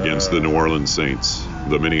against the New Orleans Saints,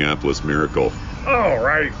 the Minneapolis Miracle. Oh,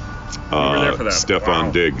 right. You were there for that.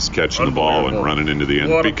 Stephon Diggs catching the ball and running into the end.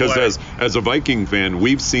 What a Because play. as a Viking fan,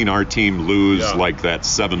 we've seen our team lose like that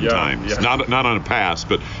 7 times. Yeah. Not on a pass,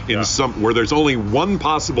 but in some where there's only one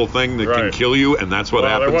possible thing that can kill you, and that's what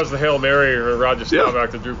happens. There was the Hail Mary or Roger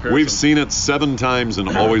Staubach to Drew Pearson. We've seen it 7 times and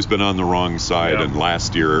always been on the wrong side. And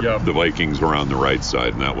last year, the Vikings were on the right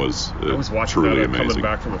side, and that was I was watching truly that amazing. coming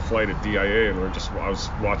back from a flight at DIA, and I was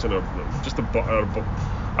watching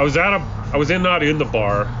I was not in the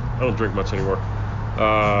bar. I don't drink much anymore.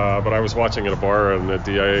 But I was watching at a bar, and the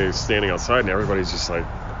DIA standing outside, and everybody's just like,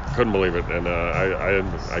 couldn't believe it. And I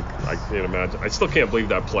can't imagine. I still can't believe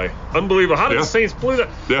that play. Unbelievable. How did the Saints believe that?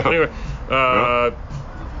 Yeah. Anyway,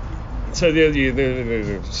 so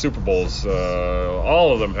the Super Bowls,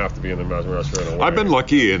 all of them have to be in the Mount Rushmore in a way. I've been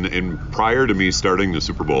lucky, and prior to me starting the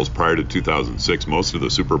Super Bowls, prior to 2006, most of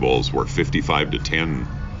the Super Bowls were 55-10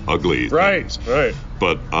 ugly things. Right.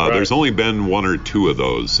 But there's only been 1 or 2 of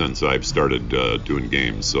those since I've started doing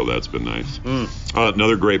games, so that's been nice.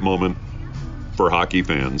 Another great moment for hockey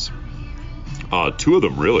fans. 2 of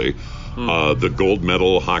them, really. The gold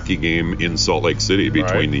medal hockey game in Salt Lake City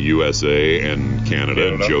between the USA and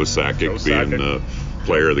Canada. And Joe Sakic being the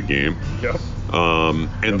player of the game. Yep.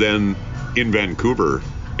 And then in Vancouver,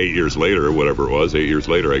 8 years later, whatever it was, 8 years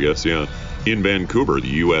later, I guess, in Vancouver, the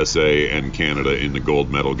USA and Canada in the gold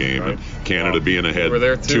medal game, and Canada being ahead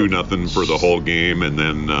 2-0 for the whole game, and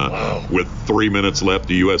then with 3 minutes left,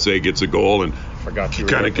 the USA gets a goal, and you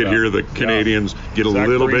kind of could hear the Canadians get a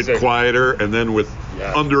little bit quieter, and then with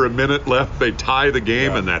under a minute left, they tie the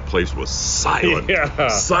game, and that place was silent.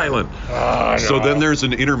 Silent. So then there's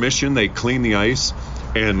an intermission, they clean the ice,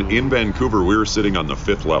 and in Vancouver, we were sitting on the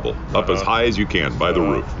 5th level, up as high as you can by the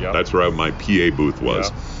roof. That's where my PA booth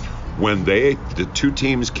was. When the 2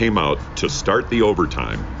 teams came out to start the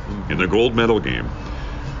overtime in the gold medal game,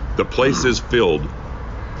 the place is filled.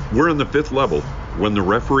 We're on the 5th level. When the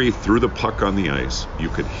referee threw the puck on the ice, you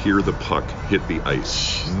could hear the puck hit the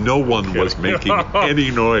ice. No one was making any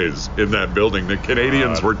noise in that building. The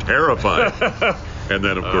Canadians were terrified. And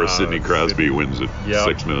then, of course, Sidney Crosby wins it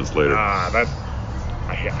 6 minutes later. I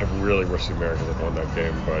really wish the Americans had won that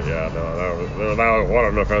game, but what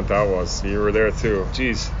an event that was. You were there too.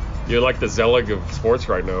 Jeez, you're like the Zelig of sports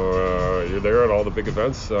right now. You're there at all the big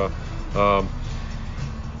events. And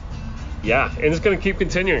it's going to keep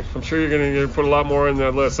continuing. I'm sure you're going to put a lot more in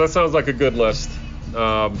that list. That sounds like a good list.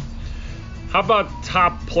 How about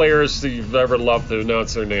top players that you've ever loved to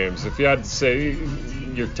announce their names? If you had to say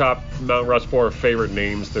your top Mount Rushmore favorite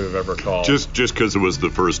names to have ever called. Just because it was the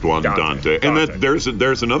first one, Dante. And there's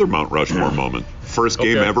another Mount Rushmore moment. First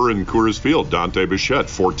game ever in Coors Field, Dante Bichette,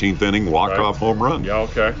 14th inning walk-off home run. Yeah,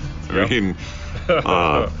 okay. I mean,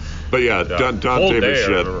 but Dante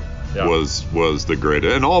Bichette was the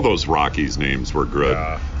greatest. And all those Rockies names were good.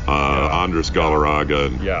 Andres Galarraga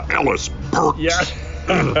and Ellis Burks.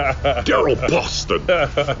 Daryl Boston.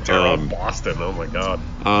 Boston, oh my God.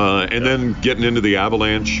 And then getting into the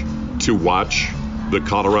Avalanche to watch the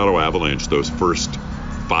Colorado Avalanche those first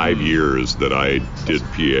 5 years that I did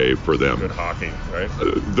PA for them. Good hockey,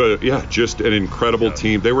 right? Just an incredible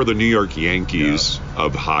team. They were the New York Yankees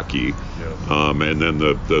of hockey. And then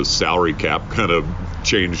the salary cap kind of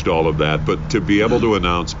changed all of that. But to be able to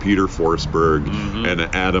announce Peter Forsberg and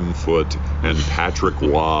Adam Foote and Patrick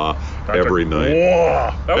Waugh every night,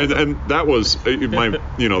 and that was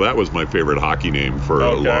my favorite hockey name for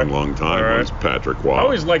a long time was Patrick Waugh. I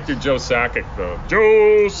always liked your Joe Sakic though.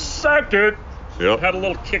 Joe Sakic. Yep. Had a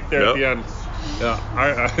little kick there at the end. Yeah,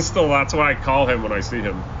 I still, that's why I call him when I see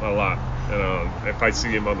him a lot. If I see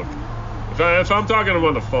him on the, if I'm talking to him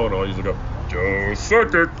on the phone, I'll usually go, Joe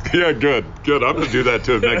Sucker. Yeah, good. I'm going to do that,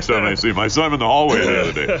 too, next time I see him. I saw him in the hallway the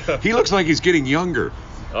other day. He looks like he's getting younger.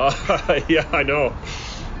 Yeah, I know.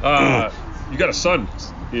 You got a son.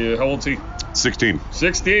 Yeah, how old's he? 16.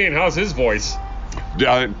 16. How's his voice?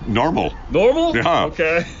 Normal. Normal? Yeah.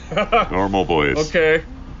 Okay. Normal voice. Okay.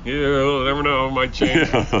 You never know. It might change.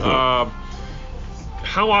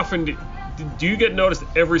 How often do you get noticed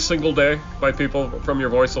every single day by people from your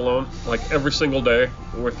voice alone? Like every single day?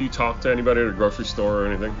 Or if you talk to anybody at a grocery store or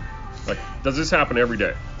anything? Like, does this happen every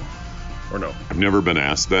day? Or no? I've never been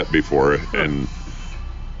asked that before, and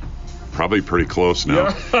probably pretty close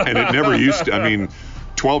now. Yeah. And it never used to. I mean,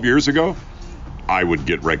 12 years ago, I would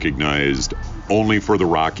get recognized only for the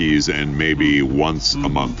Rockies and maybe once a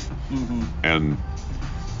month. Mm-hmm. And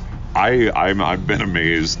I've been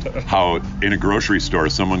amazed how in a grocery store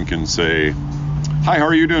someone can say, "Hi, how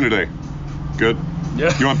are you doing today?" "Good."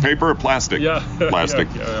 Yeah. "You want paper or plastic?" Yeah. Plastic.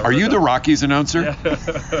 Yeah, "Are you the Rockies announcer?"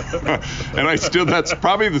 Yeah. And I still, that's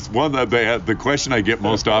probably the one that they had, the question I get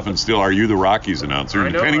most often still, "Are you the Rockies announcer?" I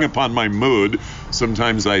know. Depending upon my mood,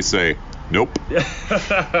 sometimes I say, "Nope." Yeah.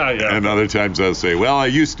 And other times I'll say, "Well, I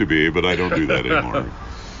used to be, but I don't do that anymore."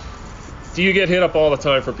 Do you get hit up all the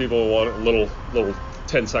time for people who want little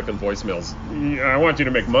 10-second voicemails? Yeah, I want you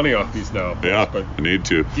to make money off these now. Yeah, But I need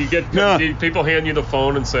to. do you get No. do people hand you the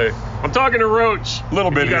phone and say, "I'm talking to Roach"? A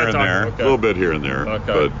little bit You here gotta and talk- there. okay. A little bit here and there. Okay.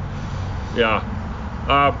 But Yeah.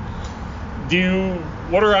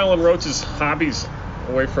 What are Alan Roach's hobbies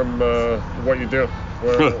away from what you do?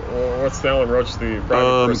 What's Alan Roach, the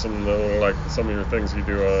private person, like some of your things you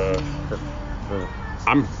do for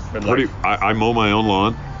I'm in pretty, life? I mow my own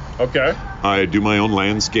lawn. Okay. I do my own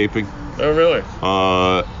landscaping. Oh, really?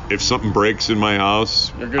 If something breaks in my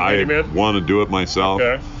house, You're a good I handyman? want to do it myself.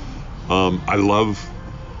 Okay. I love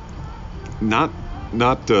not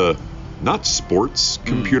sports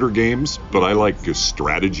computer games, but I like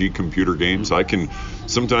strategy computer games. I can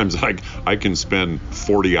sometimes I can spend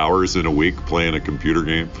 40 hours in a week playing a computer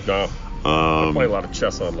game. No. I play a lot of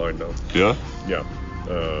chess online though. Yeah. Yeah.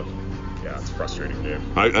 Yeah, it's a frustrating game.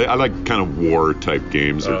 I like kind of war type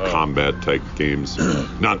games or combat type games,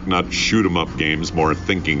 not shoot 'em up games, more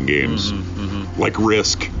thinking games, like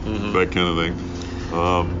Risk, that kind of thing.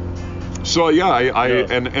 So yeah,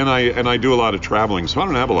 I do a lot of traveling, so I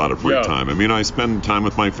don't have a lot of free time. I mean, I spend time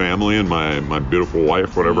with my family and my beautiful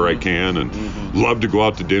wife, whatever I can, and love to go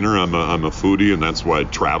out to dinner. I'm a foodie, and that's why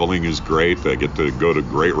traveling is great. I get to go to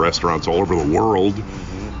great restaurants all over the world,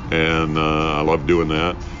 and I love doing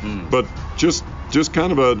that. But just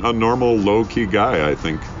kind of a normal, low-key guy, I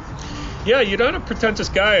think. Yeah, you're not a pretentious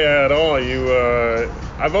guy at all.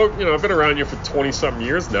 I've been around you for 20-something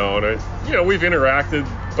years now, and we've interacted.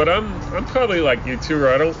 But I'm probably like you too,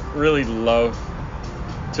 where I don't really love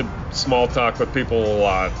to small talk with people a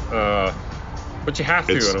lot. But you have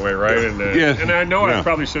to in a way, right? And I know I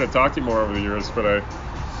probably should have talked to you more over the years, but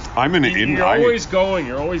you're always going.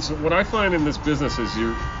 You're always. What I find in this business is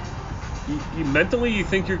you mentally you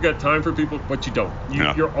think you've got time for people, but you don't.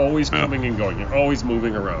 You're always coming and going. You're always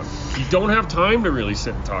moving around. You don't have time to really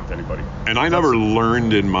sit and talk to anybody. And I never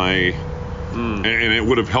learned in my, and it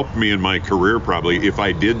would have helped me in my career probably if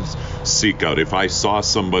I did seek out, if I saw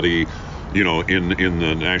somebody, in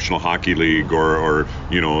the National Hockey League or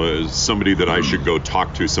somebody that I should go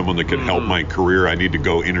talk to, someone that could help my career. I need to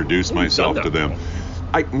go introduce myself to them.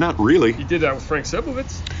 Not really. You did that with Frank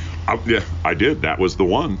Sibowicz. Yeah, I did. That was the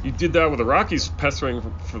one. You did that with the Rockies pestering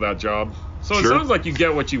for that job. So Sure. It sounds like you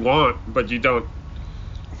get what you want, but you don't.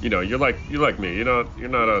 You're like me. You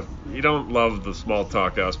don't love the small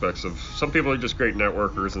talk aspects of. Some people are just great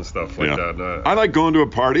networkers and stuff like that. I like going to a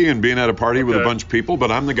party and being at a party with a bunch of people, but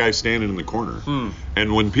I'm the guy standing in the corner.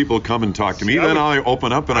 And when people come and talk to me, then I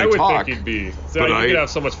open up and I talk. I would think you'd be. So you could have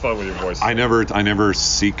so much fun with your voice. I never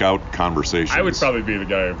seek out conversations. I would probably be the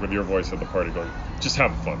guy with your voice at the party going, just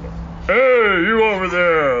have fun. Hey, you over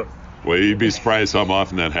there. Well, you'd be surprised how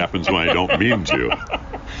often that happens when I don't mean to.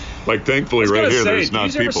 Like, thankfully, right here, there's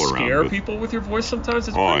not people around. Do you ever scare people with your voice sometimes?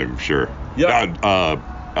 I'm sure. Yeah.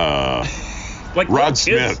 Like Rod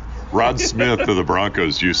Smith. Rod Smith of the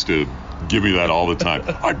Broncos used to give me that all the time.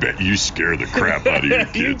 I bet you scare the crap out of your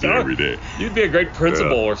kids every day. You'd be a great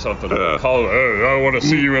principal or something. Call, hey, I want to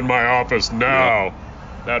see you in my office now. Yeah.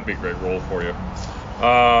 That'd be a great role for you.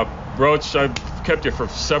 Roach, I've kept you for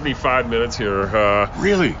 75 minutes here.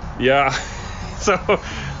 Really? Yeah. So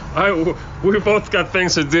we both got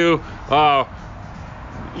things to do.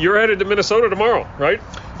 You're headed to Minnesota tomorrow, right?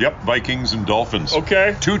 Yep, Vikings and Dolphins.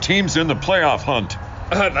 Okay. 2 teams in the playoff hunt.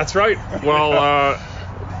 That's right.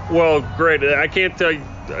 Well, great. I can't tell you.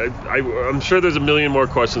 I'm sure there's a million more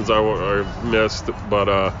questions I missed, but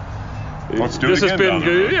let's do it again. This has been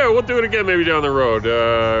good. Yeah, we'll do it again maybe down the road.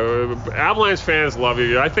 Avalanche fans love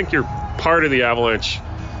you. I think you're part of the Avalanche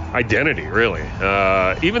identity, really.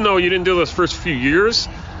 Even though you didn't do those first few years,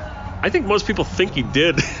 I think most people think you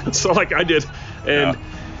did. So like I did. And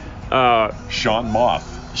Sean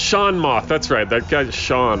Moth. Sean Moth, that's right. That guy,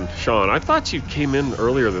 Sean. I thought you came in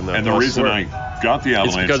earlier than that. And the reason I got the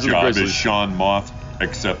Avalanche job is Sean Moth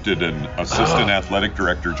accepted an assistant athletic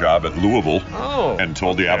director job at Louisville and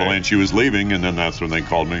told the Avalanche he was leaving, and then that's when they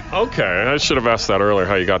called me. Okay, I should have asked that earlier,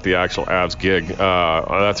 how you got the actual Avs gig.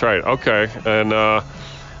 That's right, okay. And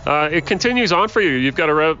it continues on for you. You've got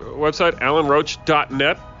a website,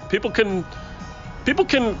 alanroach.net. People can,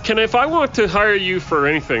 if I want to hire you for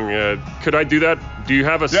anything, could I do that? Do you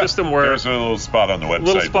have a system where... There's a little spot on the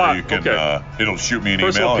website where you can, it'll shoot me an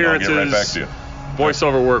email and I'll get right back to you.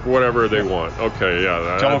 Voiceover work, whatever they want. Okay,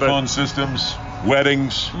 yeah. Telephone systems,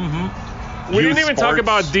 weddings. Mm-hmm. We didn't even talk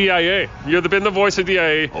about DIA. You've been the voice of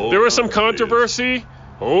DIA. There was some controversy. Please.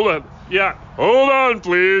 Hold on. Yeah. Hold on,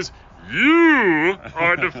 please. You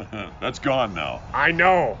are That's gone now. I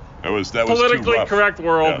know. That was politically too rough. Correct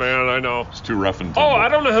world, man. I know. It's too rough and tumble. I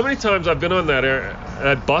don't know how many times I've been on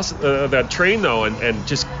that bus, that train though, and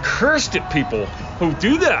just cursed at people who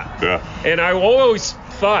do that. Yeah. And I always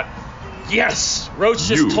thought, yes, Roach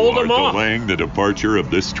just told them off. Delaying the departure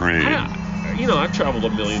of this train. I've traveled a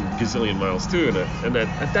gazillion miles too, and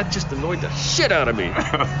that just annoyed the shit out of me.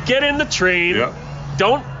 Get in the train. Yep.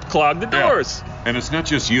 Don't clog the doors. Yeah. And it's not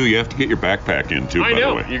just you. You have to get your backpack in too. I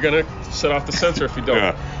know. By the way. You're gonna set off the sensor if you don't.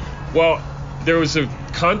 Yeah. Well, there was a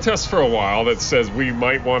contest for a while that says we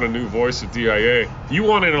might want a new voice of DIA. You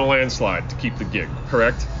wanted a landslide to keep the gig,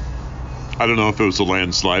 correct? I don't know if it was a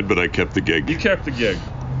landslide, but I kept the gig. You kept the gig,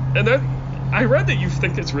 and I read that you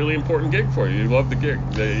think it's a really important gig for you. You love the gig.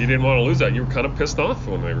 You didn't want to lose that. You were kind of pissed off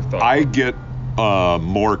when they were thought. I get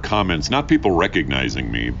more comments, not people recognizing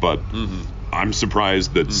me, but I'm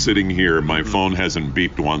surprised that sitting here, my phone hasn't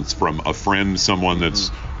beeped once from a friend, someone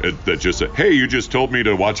that just said, hey, you just told me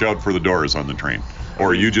to watch out for the doors on the train,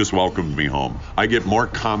 or you just welcomed me home. I get more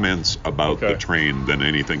comments about the train than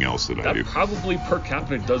anything else that I do. Probably per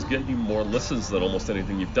capita does get you more listens than almost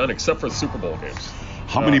anything you've done, except for the Super Bowl games.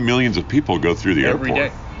 How many millions of people go through the every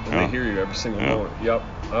airport? Every day. And they hear you every single moment. Yep.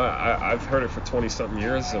 I've heard it for 20-something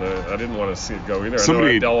years, and I didn't want to see it go either. I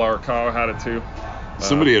know Del Arcao had it too.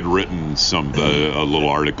 Somebody had written a little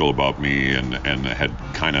article about me and had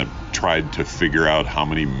kind of tried to figure out how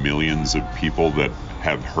many millions of people that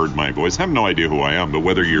have heard my voice. I have no idea who I am, but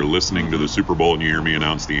whether you're listening to the Super Bowl and you hear me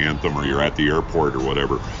announce the anthem, or you're at the airport or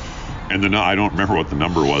whatever. And then I don't remember what the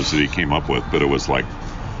number was that he came up with, but it was like,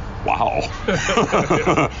 wow.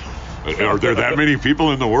 Are there that many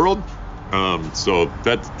people in the world? So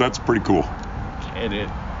that's pretty cool. And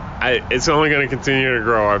it's only going to continue to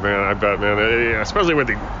grow, I bet, man. Especially with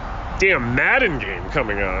the damn Madden game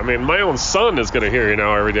coming out. I mean, my own son is going to hear you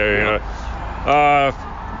now every day.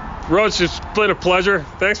 Roach, it's been a pleasure.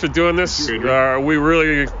 Thanks for doing this. It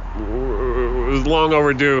was long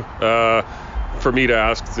overdue for me to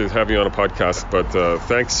ask to have you on a podcast, but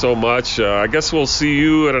thanks so much. I guess we'll see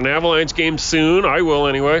you at an Avalanche game soon. I will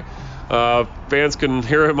anyway. Fans can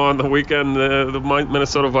hear him on the weekend, the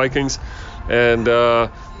Minnesota Vikings. And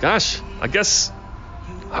gosh, I guess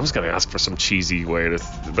I was going to ask for some cheesy way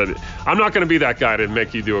but I'm not going to be that guy to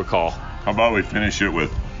make you do a call. How about we finish it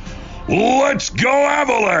with, let's go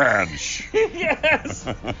Avalanche! Yes!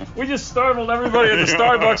 We just startled everybody at the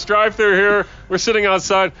Starbucks drive-thru here. We're sitting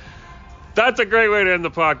outside. That's a great way to end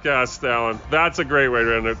the podcast, Alan. That's a great way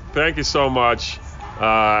to end it. Thank you so much.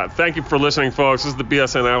 Thank you for listening, folks. This is the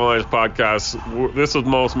BSN Avalanche podcast. This was the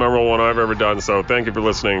most memorable one I've ever done, so thank you for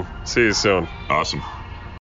listening. See you soon. Awesome.